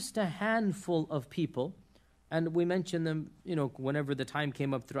just a handful of people, and we mention them, whenever the time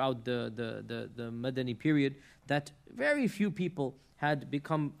came up throughout the Madani period, that very few people had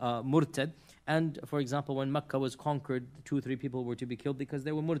become Murtad. And for example, when Mecca was conquered, 2 or 3 people were to be killed because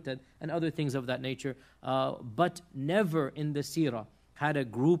they were Murtad, and other things of that nature. But never in the Seerah had a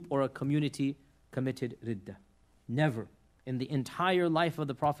group or a community committed Ridda. Never. In the entire life of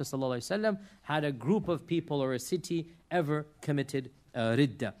the Prophet ﷺ, had a group of people or a city ever committed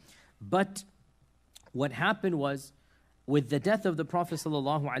Ridda. But what happened was, with the death of the Prophet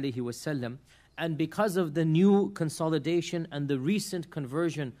ﷺ, and because of the new consolidation and the recent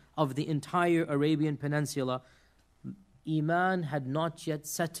conversion of the entire Arabian Peninsula, Iman had not yet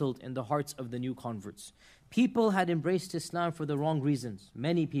settled in the hearts of the new converts. People had embraced Islam for the wrong reasons,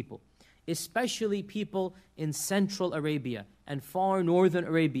 many people. Especially people in Central Arabia and far Northern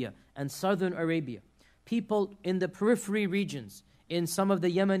Arabia and Southern Arabia. People in the periphery regions, in some of the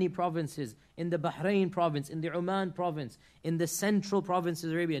Yemeni provinces, in the Bahrain province, in the Oman province, in the central provinces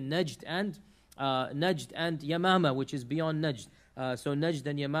of Arabia, Najd and Yamama, which is beyond Najd. So Najd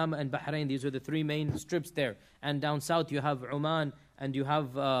and Yamama and Bahrain, these are the three main strips there. And down south you have Oman and you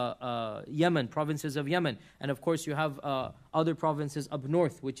have Yemen, provinces of Yemen. And of course you have other provinces up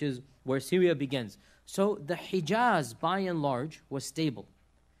north, which is where Syria begins. So the Hijaz, by and large, was stable.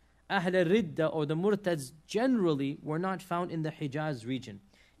 Ahl al-Ridda, or the Murtads, generally were not found in the Hijaz region.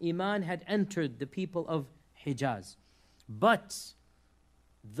 Iman had entered the people of Hijaz. But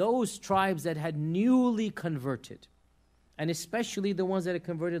those tribes that had newly converted, and especially the ones that had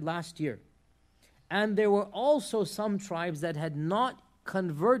converted last year, and there were also some tribes that had not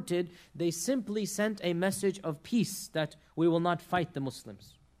converted, they simply sent a message of peace that we will not fight the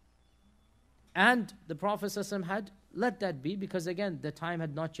Muslims. And the Prophet ﷺ had let that be, because again, the time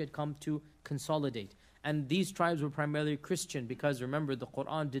had not yet come to consolidate. And these tribes were primarily Christian, because remember, the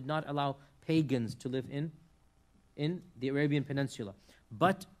Quran did not allow pagans to live in the Arabian Peninsula.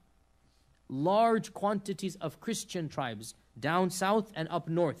 But large quantities of Christian tribes down south and up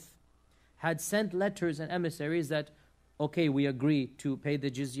north had sent letters and emissaries that, okay, we agree to pay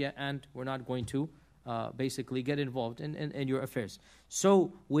the jizya and we're not going to basically get involved in your affairs.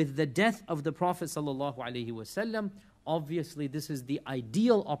 So with the death of the Prophet ﷺ, obviously this is the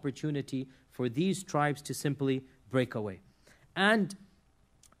ideal opportunity for these tribes to simply break away. And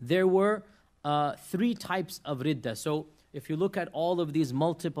there were three types of ridda. So if you look at all of these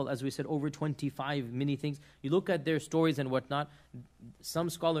multiple, as we said, over 25 many things, you look at their stories and whatnot, some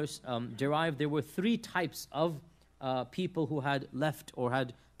scholars derive there were three types of people who had left, or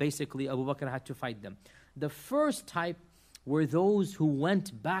had basically Abu Bakr had to fight them. The first type were those who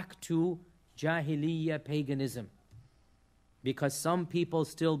went back to Jahiliyyah paganism, because some people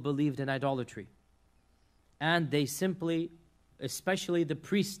still believed in idolatry. And they simply, especially the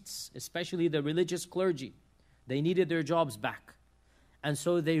priests, especially the religious clergy, they needed their jobs back. And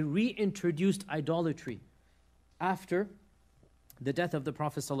so they reintroduced idolatry after the death of the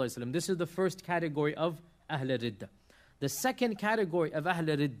Prophet ﷺ. This is the first category of Ahl al-Ridda. The second category of Ahl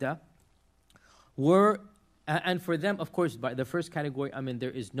al-Ridda were, and for them, of course, by the first category, I mean, there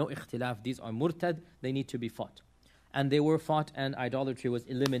is no ikhtilaf. These are murtad, they need to be fought. And they were fought, and idolatry was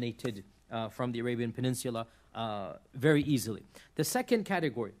eliminated from the Arabian Peninsula very easily. The second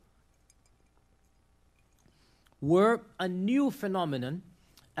category were a new phenomenon,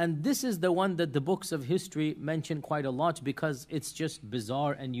 and this is the one that the books of history mention quite a lot, because it's just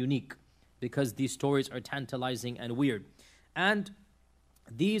bizarre and unique, because these stories are tantalizing and weird. And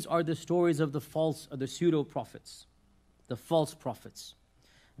these are the stories of the false, or the pseudo-prophets, the false prophets.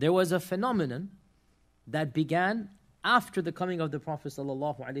 There was a phenomenon that began after the coming of the Prophet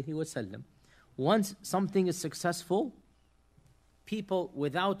ﷺ. Once something is successful, people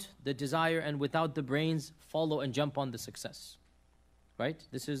without the desire and without the brains follow and jump on the success. Right?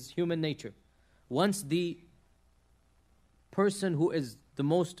 This is human nature. Once the person who is the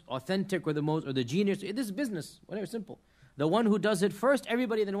most authentic, or the genius, this is business, whatever, simple. The one who does it first,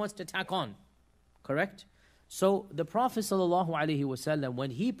 everybody then wants to tack on. Correct? So the Prophet ﷺ,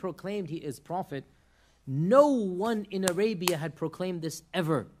 when he proclaimed he is Prophet, no one in Arabia had proclaimed this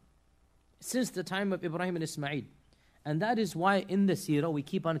ever, since the time of Ibrahim and Ismail. And that is why in the seerah we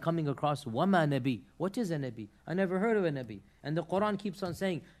keep on coming across wama nabi. What is a nabi? I never heard of a nabi. And the Quran keeps on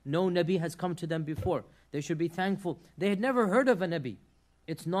saying no nabi has come to them before. They should be thankful. They had never heard of a nabi.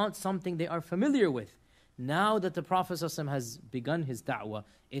 It's not something they are familiar with. Now that the Prophet ﷺ has begun his da'wah,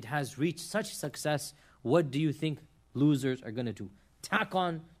 it has reached such success, what do you think losers are going to do? Tack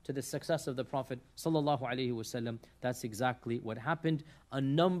on to the success of the Prophet ﷺ. That's exactly what happened. A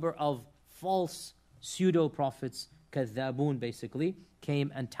number of false pseudo-prophets, kadhaabun basically,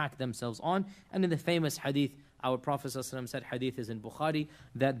 came and tacked themselves on. And in the famous hadith, our Prophet ﷺ said, hadith is in Bukhari,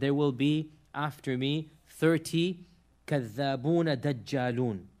 that there will be after me 30 kadhaabuna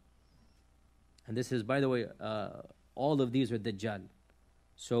dajjalun. And this is, by the way, all of these are dajjal.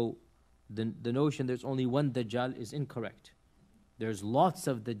 So the notion there's only one dajjal is incorrect. There's lots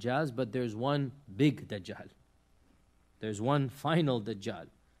of dajjals, but there's one big dajjal. There's one final dajjal.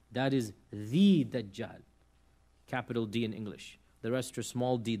 That is the dajjal. Capital D in English. The rest are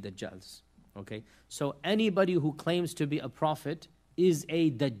small d dajjals. Okay? So anybody who claims to be a prophet is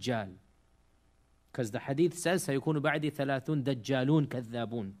a dajjal. Because the hadith says, سَيَكُونُ بَعْدِ ثَلَاثٌ دَجَّالُونَ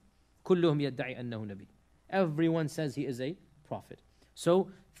كَذَّابُونَ كُلُّهُمْ يَدَّعِي أَنَّهُ نَبِيٌّ. Everyone says he is a prophet. So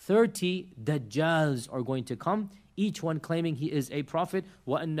 30 dajjals are going to come, each one claiming he is a prophet.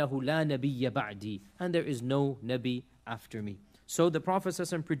 وَأَنَّهُ لَا نَبِيَّ بَعْدِي. And there is no nabi after me. So the Prophet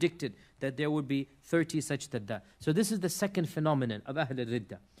ﷺ predicted that there would be 30 such ridda. So this is the second phenomenon of Ahl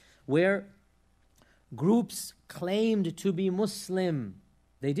al-Ridda, where groups claimed to be Muslim.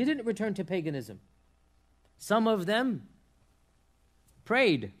 They didn't return to paganism. Some of them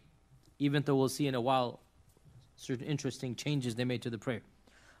prayed, even though we'll see in a while certain interesting changes they made to the prayer.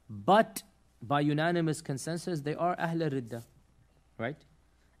 But by unanimous consensus, they are Ahl al-Ridda, right?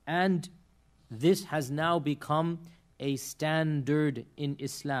 And this has now become a standard in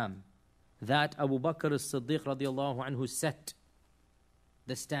Islam, that Abu Bakr al-Siddiq radiallahu anhu set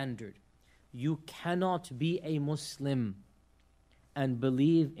the standard. You cannot be a Muslim and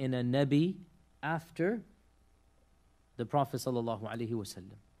believe in a Nabi after the Prophet sallallahu alaihi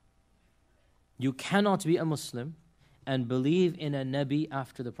wasallam. You cannot be a Muslim and believe in a Nabi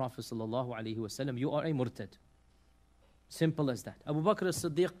after the Prophet sallallahu alaihi wasallam. You are a murtad. Simple as that. Abu Bakr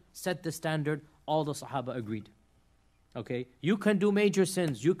al-Siddiq set the standard. All the Sahaba agreed. Okay, you can do major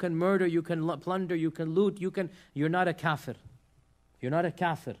sins. You can murder. You can plunder. You can loot. You're not a kafir. You're not a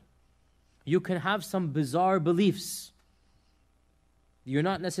kafir. You can have some bizarre beliefs. You're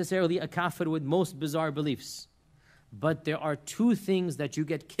not necessarily a kafir with most bizarre beliefs. But there are two things that you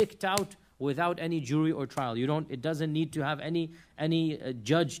get kicked out without any jury or trial. It doesn't need to have any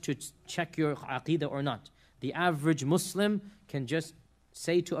judge to check your aqidah or not. The average Muslim can just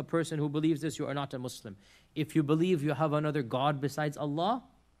say to a person who believes this, you are not a Muslim. If you believe you have another God besides Allah,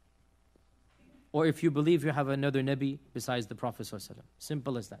 or if you believe you have another Nabi besides the Prophet ﷺ.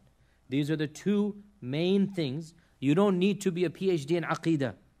 Simple as that. These are the two main things. You don't need to be a PhD in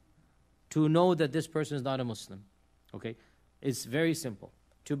aqidah to know that this person is not a Muslim. Okay? It's very simple.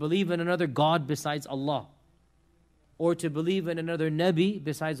 To believe in another God besides Allah, or to believe in another Nabi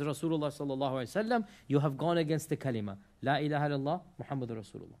besides Rasulullah sallallahu alaihi wasallam, you have gone against the kalima. La ilaha illallah, Muhammadur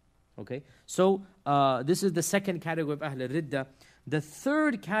Rasulullah. Okay? So, this is the second category of Ahl al-Ridda. The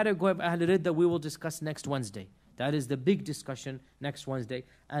third category of Ahl al-Ridda we will discuss next Wednesday. That is the big discussion next Wednesday.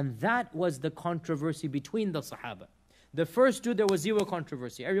 And that was the controversy between the Sahaba. The first two, there was zero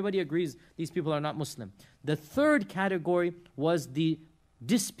controversy. Everybody agrees these people are not Muslim. The third category was the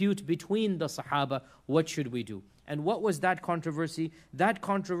dispute between the Sahaba. What should we do? And what was that controversy? That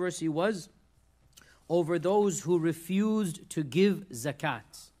controversy was over those who refused to give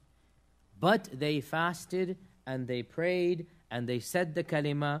zakat. But they fasted and they prayed and they said the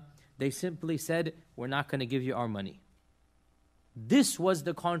kalima. They simply said, we're not going to give you our money. This was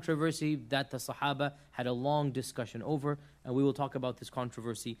the controversy that the Sahaba had a long discussion over, and we will talk about this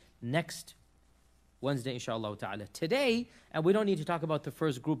controversy next Wednesday, inshallah ta'ala. Today, and we don't need to talk about the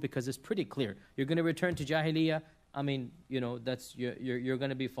first group because it's pretty clear. You're going to return to Jahiliyyah. I mean, that's you're going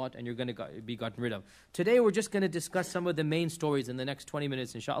to be fought and you're going to be gotten rid of. Today, we're just going to discuss some of the main stories in the next 20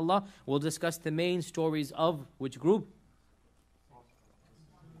 minutes, inshallah. We'll discuss the main stories of which group?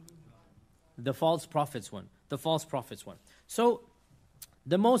 The false prophets one. The false prophets one. So,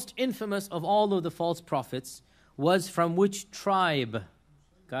 the most infamous of all of the false prophets was from which tribe?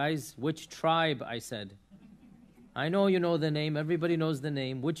 Guys, which tribe, I said? I know you know the name. Everybody knows the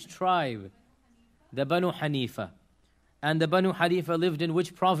name. Which tribe? The Banu Hanifa. And the Banu Hanifa lived in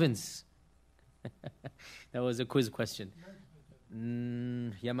which province? That was a quiz question.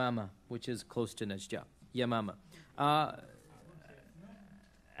 Yamama, which is close to Najd. Yamama.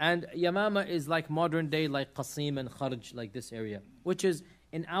 And Yamama is like modern day, like Qasim and Kharj, like this area, which is,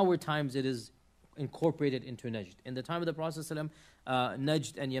 in our times, it is incorporated into Najd. In the time of the Prophet ﷺ,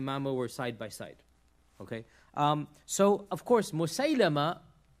 Najd and Yamama were side by side. Okay? So, of course, Musaylama,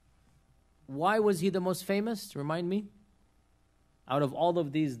 why was he the most famous? Remind me. Out of all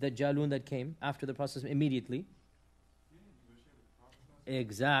of these Dajjalun that came after the Prophet immediately.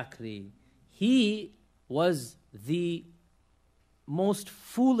 Exactly. He was the most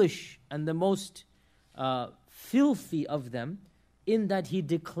foolish and the most filthy of them, in that he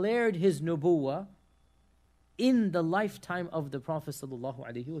declared his nubuwwah in the lifetime of the Prophet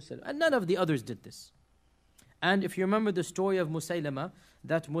ﷺ. And none of the others did this. And if you remember the story of Musaylama,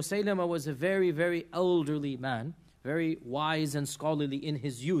 that Musaylama was a very, very elderly man, very wise and scholarly in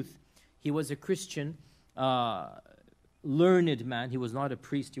his youth. He was a Christian, learned man. He was not a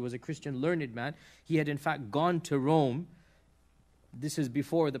priest. He was a Christian, learned man. He had in fact gone to Rome. This is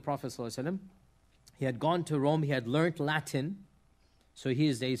before the Prophet ﷺ. He had gone to Rome. He had learnt Latin. So he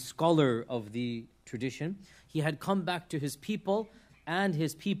is a scholar of the tradition. He had come back to his people, and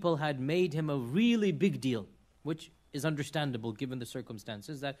his people had made him a really big deal, which is understandable given the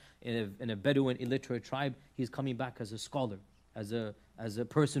circumstances that in a Bedouin illiterate tribe, he's coming back as a scholar, as a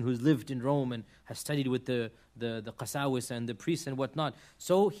person who's lived in Rome and has studied with the qasawis and the priests and whatnot.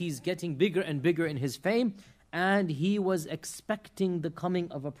 So he's getting bigger and bigger in his fame, and he was expecting the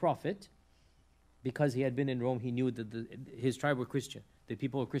coming of a prophet. Because he had been in Rome, he knew that his tribe were Christian, the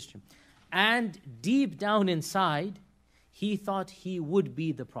people were Christian. And deep down inside, he thought he would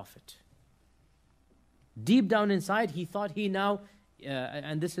be the prophet. Deep down inside, he thought he now,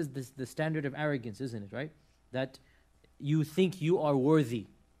 and this is the standard of arrogance, isn't it, right? That you think you are worthy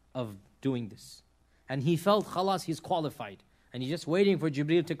of doing this. And he felt, khalas, he's qualified. And he's just waiting for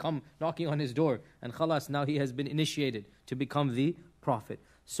Jibreel to come knocking on his door. And khalas, now he has been initiated to become the prophet.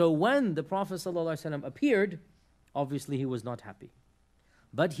 So when the Prophet ﷺ appeared, obviously he was not happy.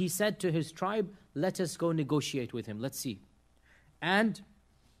 But he said to his tribe, let us go negotiate with him, let's see. And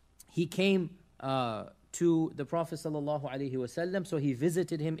he came to the Prophet ﷺ, so he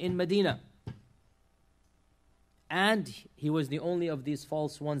visited him in Medina. And he was the only of these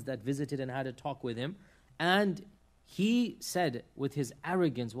false ones that visited and had a talk with him. And he said with his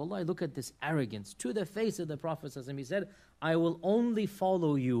arrogance, wallahi, look at this arrogance, to the face of the Prophet ﷺ, he said, I will only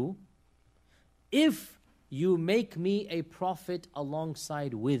follow you if you make me a prophet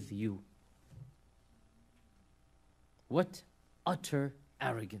alongside with you. What utter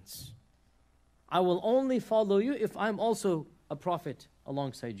arrogance. I will only follow you if I'm also a prophet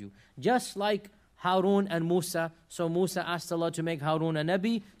alongside you. Just like Harun and Musa. So Musa asked Allah to make Harun a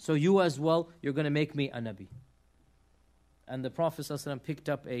Nabi, so you as well, you're going to make me a Nabi. And the Prophet ﷺ picked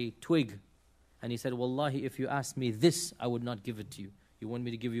up a twig and he said, wallahi, if you ask me this, I would not give it to you. You want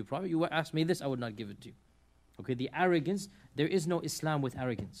me to give you a prophet? You ask me this, I would not give it to you. Okay, the arrogance, there is no Islam with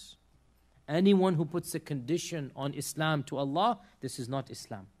arrogance. Anyone who puts a condition on Islam to Allah, this is not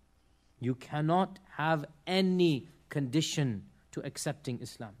Islam. You cannot have any condition to accepting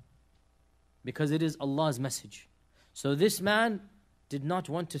Islam. Because it is Allah's message. So this man did not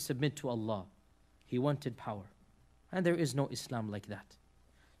want to submit to Allah. He wanted power. And there is no Islam like that.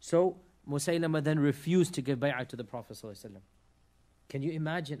 So Musaylama then refused to give bay'ah to the Prophet ﷺ. Can you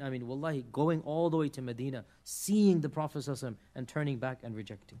imagine, I mean, wallahi, going all the way to Medina, seeing the Prophet ﷺ and turning back and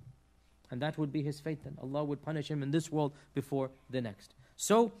rejecting. And that would be his fate then. Allah would punish him in this world before the next.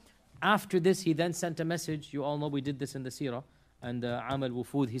 So after this, he then sent a message. You all know we did this in the seerah. And Amal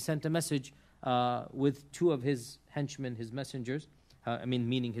Wufud, he sent a message with two of his henchmen, his messengers,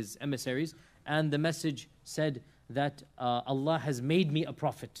 meaning his emissaries. And the message said that Allah has made me a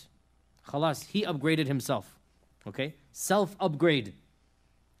prophet. Khalas, he upgraded himself. Okay? Self-upgrade.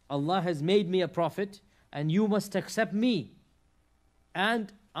 Allah has made me a prophet and you must accept me.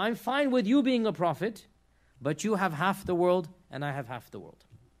 And I'm fine with you being a prophet, but you have half the world and I have half the world.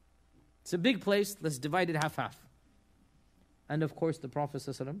 It's a big place, let's divide it half-half. And of course the Prophet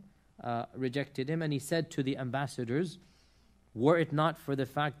ﷺ rejected him and he said to the ambassadors, were it not for the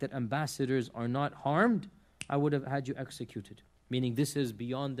fact that ambassadors are not harmed, I would have had you executed. Meaning this is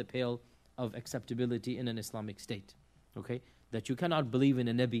beyond the pale of acceptability in an Islamic state. Okay? That you cannot believe in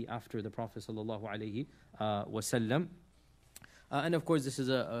a Nabi after the Prophet ﷺ. And of course this is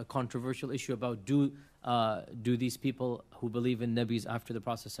a controversial issue about do these people who believe in Nabis after the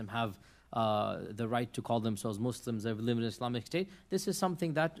Prophet ﷺ have the right to call themselves Muslims that live in an Islamic state. This is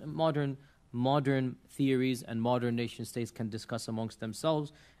something that modern theories and modern nation states can discuss amongst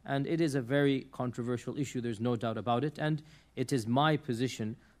themselves, and it is a very controversial issue, there's no doubt about it. And it is my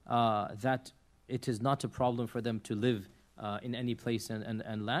position that it is not a problem for them to live in any place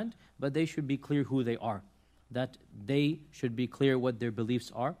and land, but they should be clear who they are, that they should be clear what their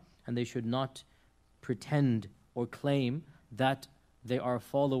beliefs are, and they should not pretend or claim that they are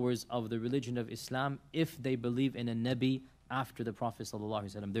followers of the religion of Islam if they believe in a Nabi after the Prophet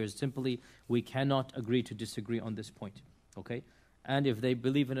ﷺ. There is simply, we cannot agree to disagree on this point. Okay? And if they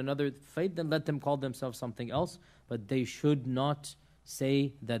believe in another faith, then let them call themselves something else, but they should not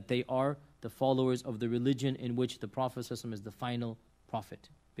say that they are the followers of the religion in which the Prophet ﷺ is the final prophet.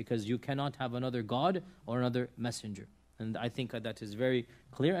 Because you cannot have another God or another messenger. And I think that is very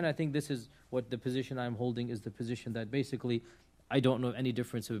clear, and I think this is what the position I'm holding is the position that basically I don't know any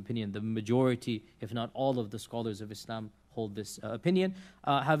difference of opinion. The majority, if not all of the scholars of Islam hold this opinion.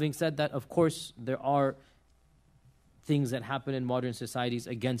 Having said that, of course, there are things that happen in modern societies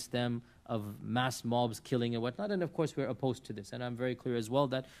against them, of mass mobs killing and whatnot, and of course we're opposed to this. And I'm very clear as well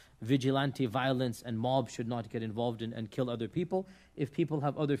that vigilante violence and mobs should not get involved in and kill other people. If people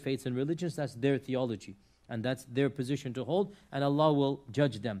have other faiths and religions, that's their theology. And that's their position to hold, and Allah will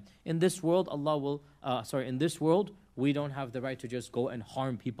judge them. In this world, in this world, we don't have the right to just go and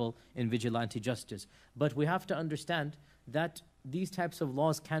harm people in vigilante justice. But we have to understand that these types of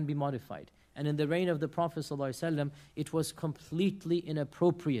laws can be modified. And in the reign of the Prophet ﷺ, it was completely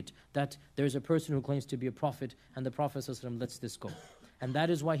inappropriate that there's a person who claims to be a prophet and the Prophet ﷺ lets this go. And that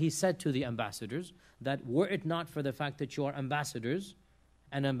is why he said to the ambassadors that were it not for the fact that you are ambassadors,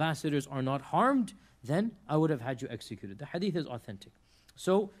 and ambassadors are not harmed, then I would have had you executed. The hadith is authentic.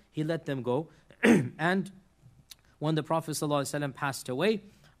 So he let them go. And when the Prophet ﷺ passed away,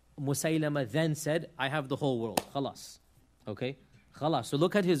 Musaylama then said, I have the whole world. Khalas. Okay? Khalas. So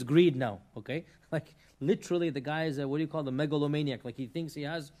look at his greed now. Okay? Like literally the guy is what do you call the megalomaniac? Like he thinks he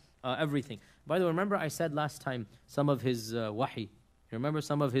has everything. By the way, remember I said last time some of his wahi. You remember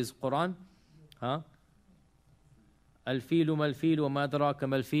some of his Quran? Huh? الفيل ما الفيل وما أدراك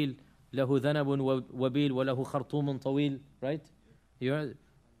ما الفيل له ذنب وبيل وله خرطوم طويل. Right?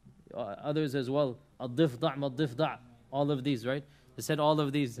 Others as well. الضفدع ما الضفدع. All of these, right? They said all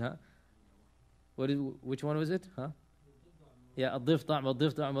of these. Huh? Which one was it? Huh? Yeah, الضفدع ما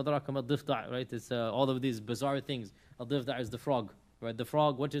الضفدع ما أدراك ما الضفدع. Right? It's all of these bizarre things. الضفدع is the frog. Right? The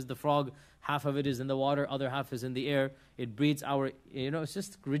frog, what is the frog? Half of it is in the water, other half is in the air. It breeds our, it's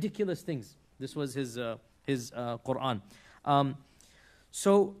just ridiculous things. This was his Quran.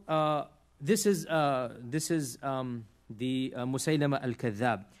 This is the Musaylama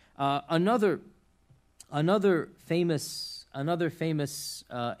al-kadhaab. Another famous,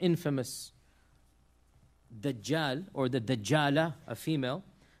 infamous Dajjal, or the Dajjala, a female,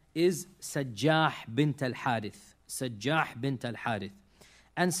 is Sajjah bint al-Harith. Sajjah bint al-Harith.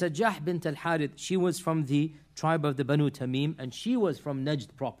 And Sajjah bint al-Harith, she was from the tribe of the Banu Tamim, and she was from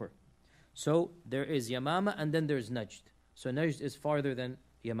Najd proper. So there is Yamama, and then there's Najd. So Najd is farther than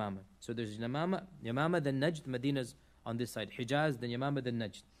Yamama. So there's Yamama, then Najd. Medina's on this side. Hijaz, then Yamama, then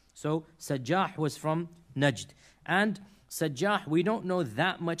Najd. So Sajjah was from Najd. And Sajjah, we don't know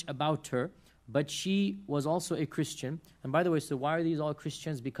that much about her, but she was also a Christian. And by the way, so why are these all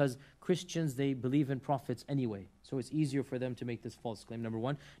Christians? Because Christians, they believe in prophets anyway. So it's easier for them to make this false claim, number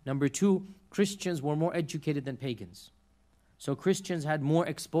one. Number two, Christians were more educated than pagans. So Christians had more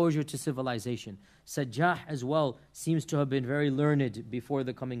exposure to civilization. Sajjah as well seems to have been very learned before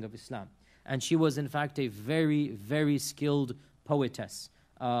the coming of Islam. And she was in fact a very, very skilled poetess.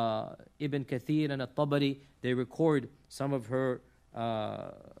 Ibn Kathir and al-Tabari, they record some of her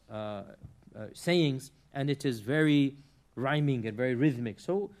sayings, and it is very rhyming and very rhythmic.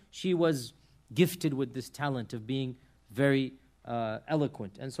 So she was gifted with this talent of being very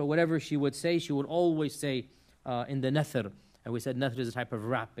eloquent. And so whatever she would say, she would always say in the nathr. And we said nathr is a type of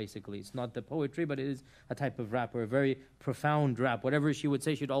rap, basically. It's not the poetry, but it is a type of rap, or a very profound rap. Whatever she would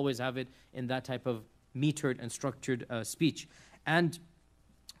say, she'd always have it in that type of metered and structured speech. And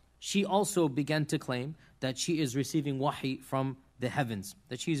she also began to claim that she is receiving wahi from the heavens,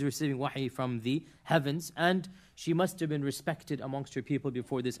 that she's receiving wahi from the heavens, and she must have been respected amongst her people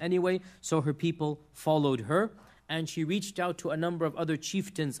before this anyway, so her people followed her, and she reached out to a number of other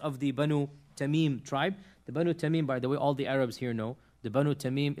chieftains of the Banu Tamim tribe. The Banu Tamim, by the way, all the Arabs here know, the Banu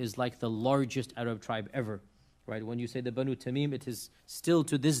Tamim is like the largest Arab tribe ever, right? When you say the Banu Tamim, it is still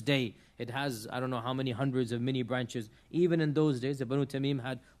to this day, it has, I don't know how many hundreds of mini branches. Even in those days, the Banu Tamim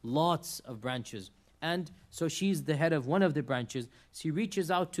had lots of branches. And so she's the head of one of the branches. She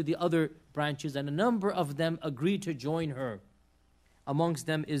reaches out to the other branches, and a number of them agree to join her. Amongst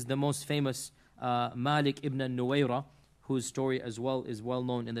them is the most famous Malik ibn al-Nuwayra, whose story as well is well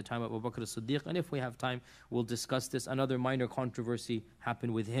known in the time of Bakr al-Siddiq. And if we have time, we'll discuss this. Another minor controversy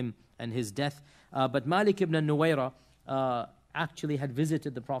happened with him and his death. But Malik ibn al-Nuwayra actually had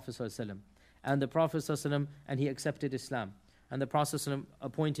visited the Prophet ﷺ. And the Prophet ﷺ, and he accepted Islam. And the Prophet ﷺ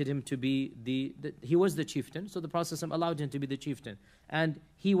appointed him to be he was the chieftain, so the Prophet ﷺ allowed him to be the chieftain. And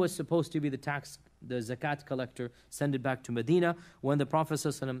he was supposed to be the zakat collector, send it back to Medina. When the Prophet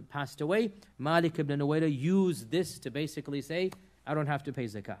ﷺ passed away, Malik ibn Nuwayra used this to basically say, I don't have to pay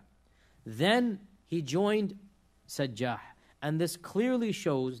zakat. Then he joined Sajjah. And this clearly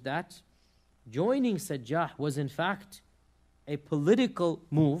shows that joining Sajjah was in fact a political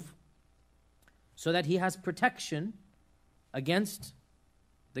move, so that he has protection against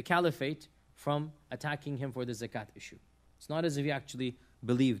the caliphate from attacking him for the zakat issue. It's not as if he actually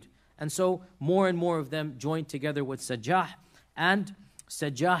believed. And so more and more of them joined together with Sajjah, and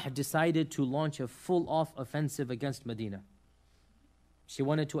Sajjah decided to launch a full-off offensive against Medina. She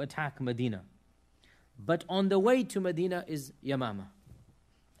wanted to attack Medina. But on the way to Medina is Yamama.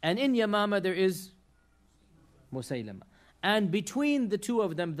 And in Yamama there is Musaylama. And between the two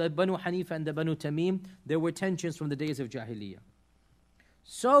of them, the Banu Hanifa and the Banu Tamim, there were tensions from the days of Jahiliyyah.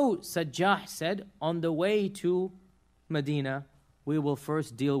 So Sajjah said, on the way to Medina, we will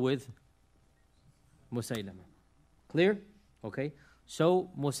first deal with Musaylama. Clear? Okay.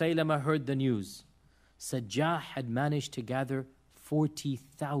 So Musaylama heard the news. Sajjah had managed to gather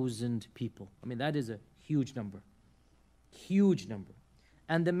 40,000 people. I mean, that is a huge number. Huge number.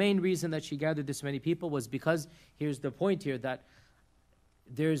 And the main reason that she gathered this many people was because, here's the point here, that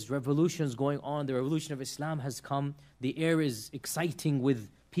there's revolutions going on. The revolution of Islam has come. The air is exciting with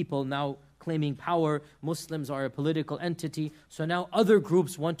people now claiming power. Muslims are a political entity. So now other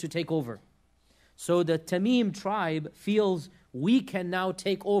groups want to take over. So the Tamim tribe feels we can now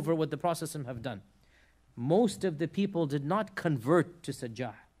take over what the Prophet have done. Most of the people did not convert to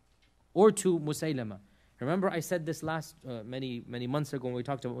Sajjah or to Musaylama. Remember I said this last many months ago when we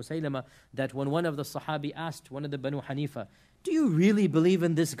talked about Musaylama, that when one of the Sahabi asked one of the Banu Hanifa, do you really believe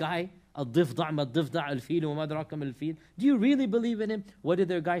in this guy? Al-Difda' ma-Difda' al-Fil wa ma-Adraka al-Fil. Do you really believe in him? What did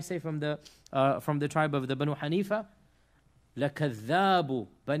their guy say from the tribe of the Banu Hanifa? لَكَذَّابُ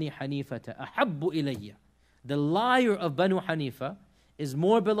بَنِي حَنِيفَةَ أَحَبُّ إِلَيَّ. The liar of Banu Hanifa is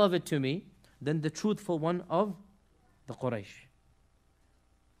more beloved to me than the truthful one of the Quraysh.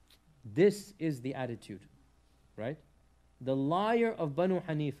 This is the attitude, right? The liar of Banu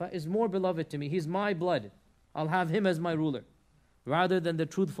Hanifa is more beloved to me. He's my blood. I'll have him as my ruler, rather than the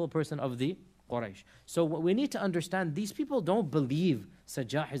truthful person of the Quraysh. So what we need to understand, these people don't believe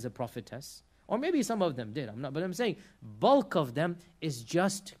Sajjah is a prophetess. Or maybe some of them did, but I'm saying bulk of them is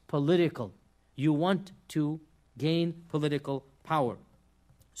just political. You want to gain political power.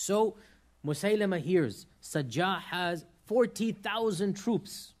 So Musaylama hears Sajjah has 40,000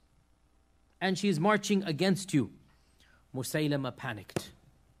 troops and she's marching against you. Musaylama panicked.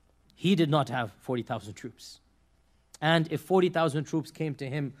 He did not have 40,000 troops. And if 40,000 troops came to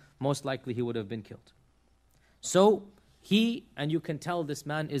him, most likely he would have been killed. So he, and you can tell this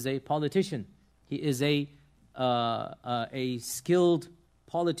man is a politician. He is a skilled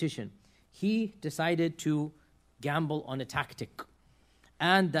politician. He decided to gamble on a tactic.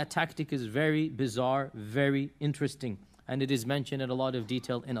 And that tactic is very bizarre, very interesting. And it is mentioned in a lot of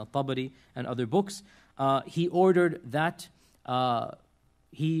detail in al-Tabari and other books. He ordered that,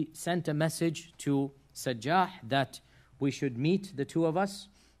 he sent a message to Sajjah that we should meet, the two of us,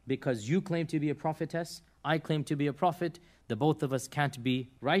 because you claim to be a prophetess, I claim to be a prophet, the both of us can't be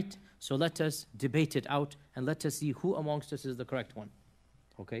right, so let us debate it out and let us see who amongst us is the correct one.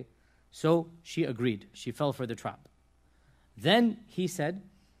 Okay? So she agreed. She fell for the trap. Then he said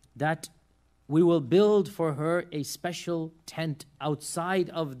that we will build for her a special tent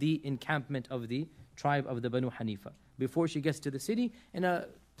outside of the encampment of the tribe of the Banu Hanifa, before she gets to the city, in a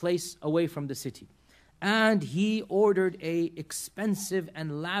place away from the city. And he ordered an expensive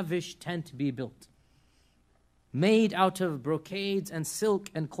and lavish tent be built, made out of brocades and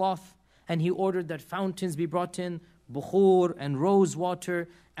silk and cloth. And he ordered that fountains be brought in, bukhur and rose water,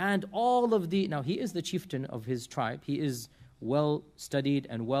 and all of the... Now he is the chieftain of his tribe. He is well studied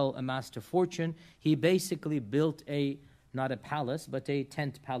and well amassed a fortune. He basically built not a palace, but a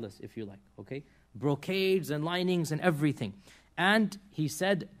tent palace, if you like, okay? Brocades and linings and everything. And he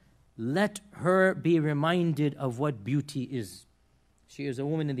said, let her be reminded of what beauty is. She is a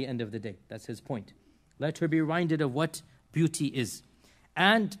woman in the end of the day. That's his point. Let her be reminded of what beauty is.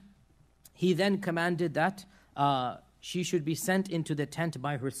 And he then commanded that she should be sent into the tent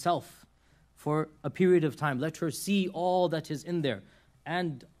by herself for a period of time. Let her see all that is in there.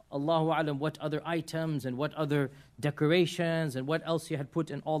 And Allahu A'lam, what other items and what other decorations and what else he had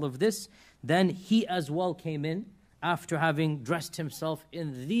put in all of this. Then he as well came in after having dressed himself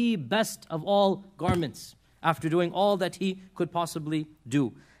in the best of all garments, after doing all that he could possibly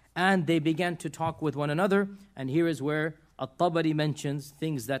do. And they began to talk with one another. And here is where al-Tabari mentions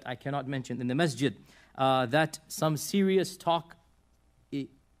things that I cannot mention in the masjid, that some serious talk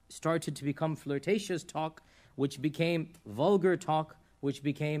started to become flirtatious talk, which became vulgar talk, which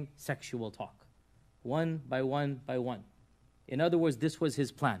became sexual talk. One by one by one. In other words, this was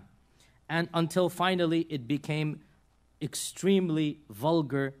his plan. And until finally it became extremely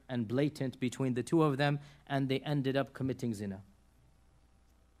vulgar and blatant between the two of them, and they ended up committing zina.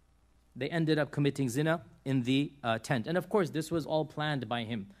 They ended up committing zina in the tent. And of course, this was all planned by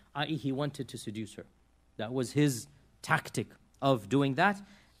him, i.e. he wanted to seduce her. That was his tactic of doing that.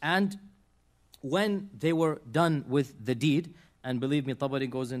 And when they were done with the deed, and believe me, Tabari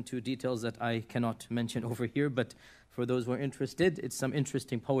goes into details that I cannot mention over here, but for those who are interested, it's some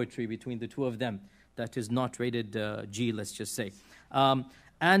interesting poetry between the two of them that is not rated G, let's just say.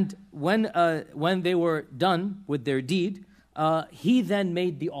 And when they were done with their deed, he then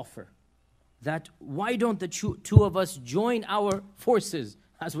made the offer that why don't the two of us join our forces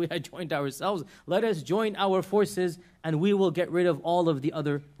as we had joined ourselves? Let us join our forces and we will get rid of all of the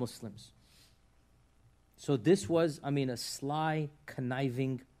other Muslims. So this was, a sly,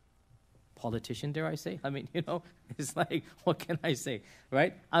 conniving politician, dare I say? It's like, what can I say,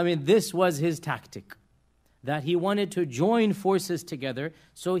 right? This was his tactic. that he wanted to join forces together,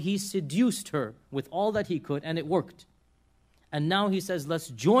 so he seduced her with all that he could, and it worked. And now he says, let's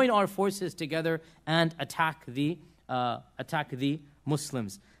join our forces together and attack the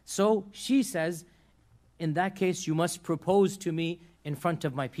Muslims. So she says, in that case, you must propose to me in front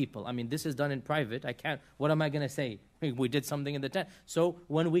of my people. I mean, this is done in private. I can't, what am I going to say? We did something in the tent. So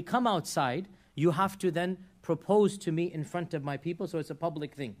when we come outside, you have to then propose to me in front of my people, so it's a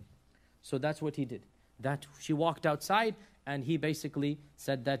public thing. So that's what he did. That she walked outside, and he basically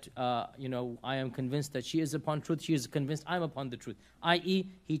said that, I am convinced that she is upon truth, she is convinced I'm upon the truth. I.e.,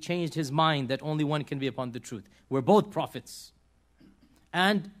 he changed his mind that only one can be upon the truth. We're both prophets.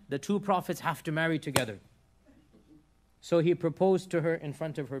 And the two prophets have to marry together. So he proposed to her in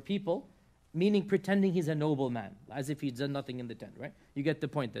front of her people, meaning pretending he's a noble man, as if he's done nothing in the tent, right? You get the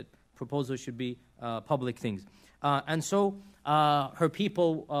point that proposals should be public things. And so her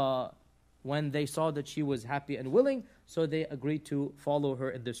people, when they saw that she was happy and willing, so they agreed to follow her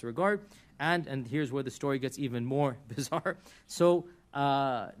in this regard. And here's where the story gets even more bizarre. So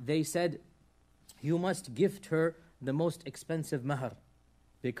they said, you must gift her the most expensive mahr,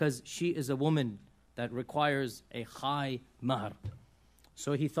 because she is a woman that requires a high mahr.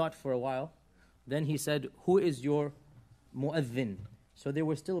 So he thought for a while. Then he said, who is your mu'adhin? So they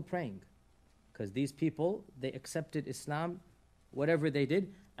were still praying, because these people, they accepted Islam, whatever they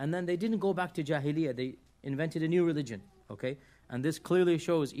did, and then they didn't go back to Jahiliyyah. They invented a new religion, okay? And this clearly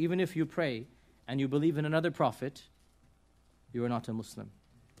shows, even if you pray and you believe in another prophet, you are not a Muslim.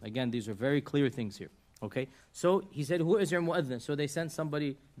 Again, these are very clear things here, okay? So he said, who is your mu'adhin? So they sent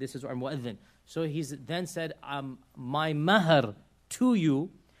somebody, this is our mu'adhin. So he then said, my mahr to you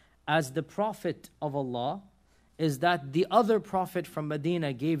as the prophet of Allah is that the other prophet from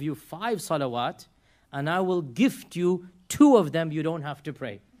Medina gave you 5 salawat, and I will gift you 2 of them, you don't have to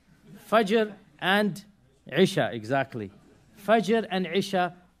pray. Fajr and Isha, exactly. Fajr and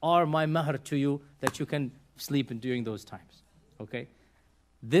Isha are my mahr to you, that you can sleep in during those times. Okay?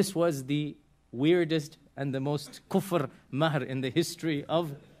 This was the weirdest and the most kufr mahr in the history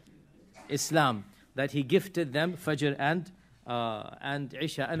of Islam, that he gifted them Fajr and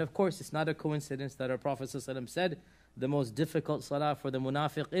Isha. And of course, it's not a coincidence that our Prophet ﷺ said the most difficult salah for the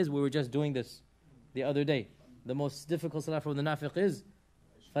munafiq is, we were just doing this the other day, the most difficult salah for the munafiq is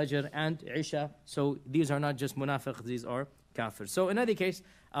Fajr and Isha. So these are not just munafiq, these are kafir. So in any case,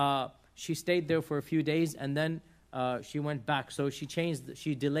 she stayed there for a few days, and then she went back. So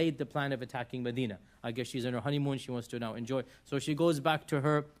she delayed the plan of attacking Medina. I guess she's in her honeymoon, she wants to now enjoy. So she goes back to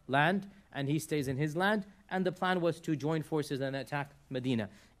her land, and he stays in his land, and the plan was to join forces and attack Medina.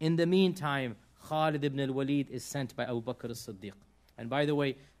 In the meantime, Khalid ibn al-Walid is sent by Abu Bakr al-Siddiq. And by the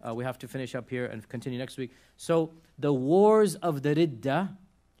way, we have to finish up here and continue next week. So the wars of the Ridda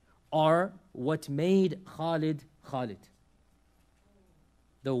are what made Khalid Khalid.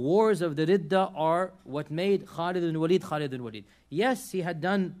 The wars of the Ridda are what made Khalid ibn Walid Khalid ibn Walid. Yes, he had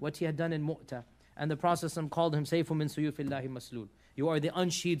done what he had done in Mu'tah, and the Prophet called him Sayfun min suyufillahi maslul. You are the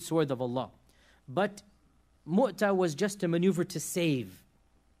unsheathed sword of Allah. But Mu'tah was just a maneuver to save.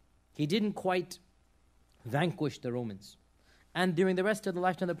 He didn't quite vanquish the Romans. And during the rest of the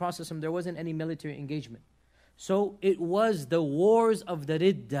lifetime of the Prophet, there wasn't any military engagement. So it was the wars of the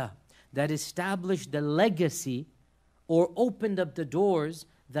Ridda that established the legacy or opened up the doors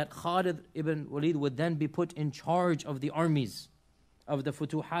that Khalid ibn Walid would then be put in charge of the armies of the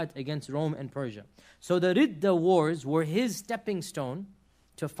Futuhat against Rome and Persia. So the Ridda wars were his stepping stone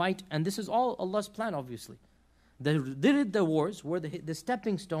to fight, and this is all Allah's plan, obviously. The Ridda wars were the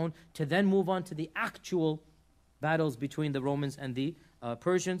stepping stone to then move on to the actual battles between the Romans and the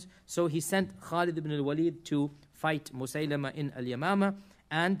Persians. So he sent Khalid ibn al-Walid to fight Musaylama in al-Yamama,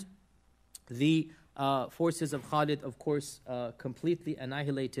 and the forces of Khalid, of course, completely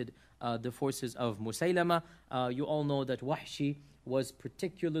annihilated the forces of Musaylama. You all know that Wahshi was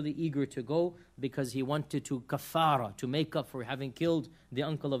particularly eager to go because he wanted to kafara, to make up for having killed the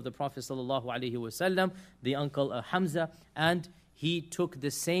uncle of the Prophet ﷺ, the uncle Hamza, and he took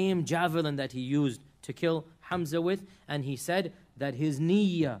the same javelin that he used to kill Hamza with, and he said that his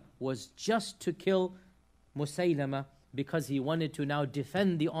niyyah was just to kill Musaylama because he wanted to now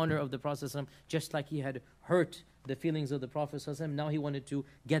defend the honor of the Prophet ﷺ, just like he had hurt the feelings of the Prophet ﷺ. Now he wanted to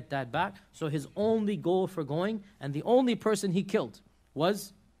get that back. So his only goal for going, and the only person he killed,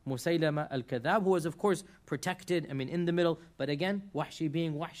 was Musaylama al-kadhaab, who was of course protected, in the middle. But again, Wahshi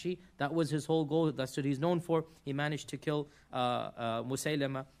being Wahshi, that was his whole goal. That's what he's known for. He managed to kill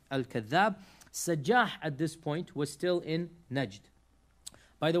Musaylama al-kadhaab. Sajjah at this point was still in Najd.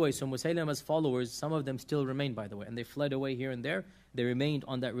 By the way, so Musaylama's followers, some of them still remain, by the way, and they fled away here and there. They remained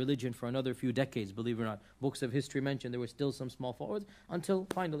on that religion for another few decades, believe it or not. Books of history mention there were still some small followers until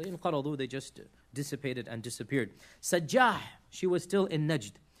finally, in Qaradu, they just dissipated and disappeared. Sajjah, she was still in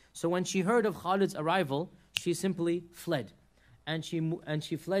Najd. So when she heard of Khalid's arrival, she simply fled. And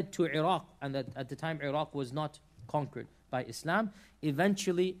she fled to Iraq, and at the time Iraq was not conquered by Islam.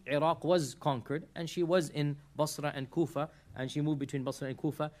 Eventually Iraq was conquered, and she was in Basra and Kufa, and she moved between Basra and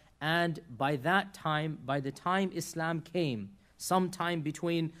Kufa. And by that time, by the time Islam came, sometime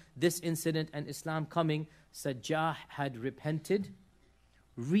between this incident and Islam coming, Sajjah had repented,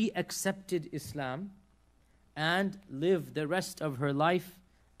 re-accepted Islam, and lived the rest of her life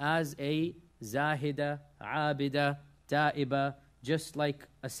as a Zahida, Abida, Ta'iba, just like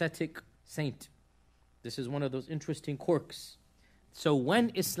ascetic saint. This is one of those interesting quirks. So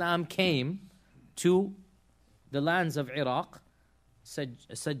when Islam came to the lands of Iraq,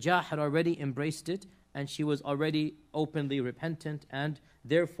 Sajjah had already embraced it, and she was already openly repentant, and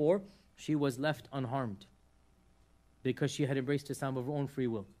therefore she was left unharmed because she had embraced Islam of her own free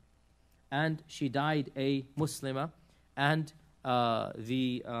will. And she died a Muslimah, and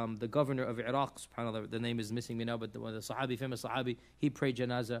the governor of Iraq, subhanAllah, the name is missing me now, but the Sahabi, famous Sahabi, he prayed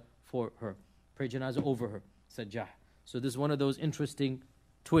janazah for her, prayed janazah over her, Sajjah. So this is one of those interesting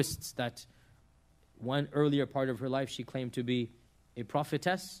twists that one earlier part of her life she claimed to be a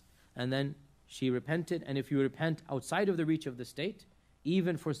prophetess, and then she repented. And if you repent outside of the reach of the state,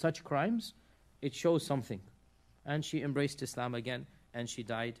 even for such crimes, it shows something. And she embraced Islam again, and she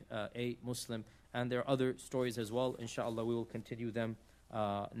died a Muslim. And there are other stories as well. Inshallah, we will continue them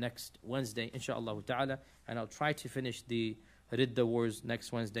next Wednesday, inshallah ta'ala. And I'll try to finish the Ridda wars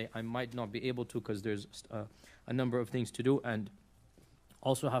next Wednesday. I might not be able to because there's a number of things to do. And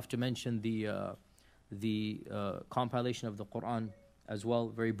also have to mention the compilation of the Quran as well,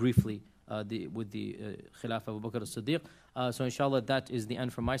 very briefly, with the Khilafah of Bakr al-Siddiq. So inshallah, that is the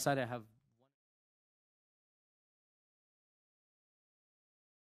end from my side. I have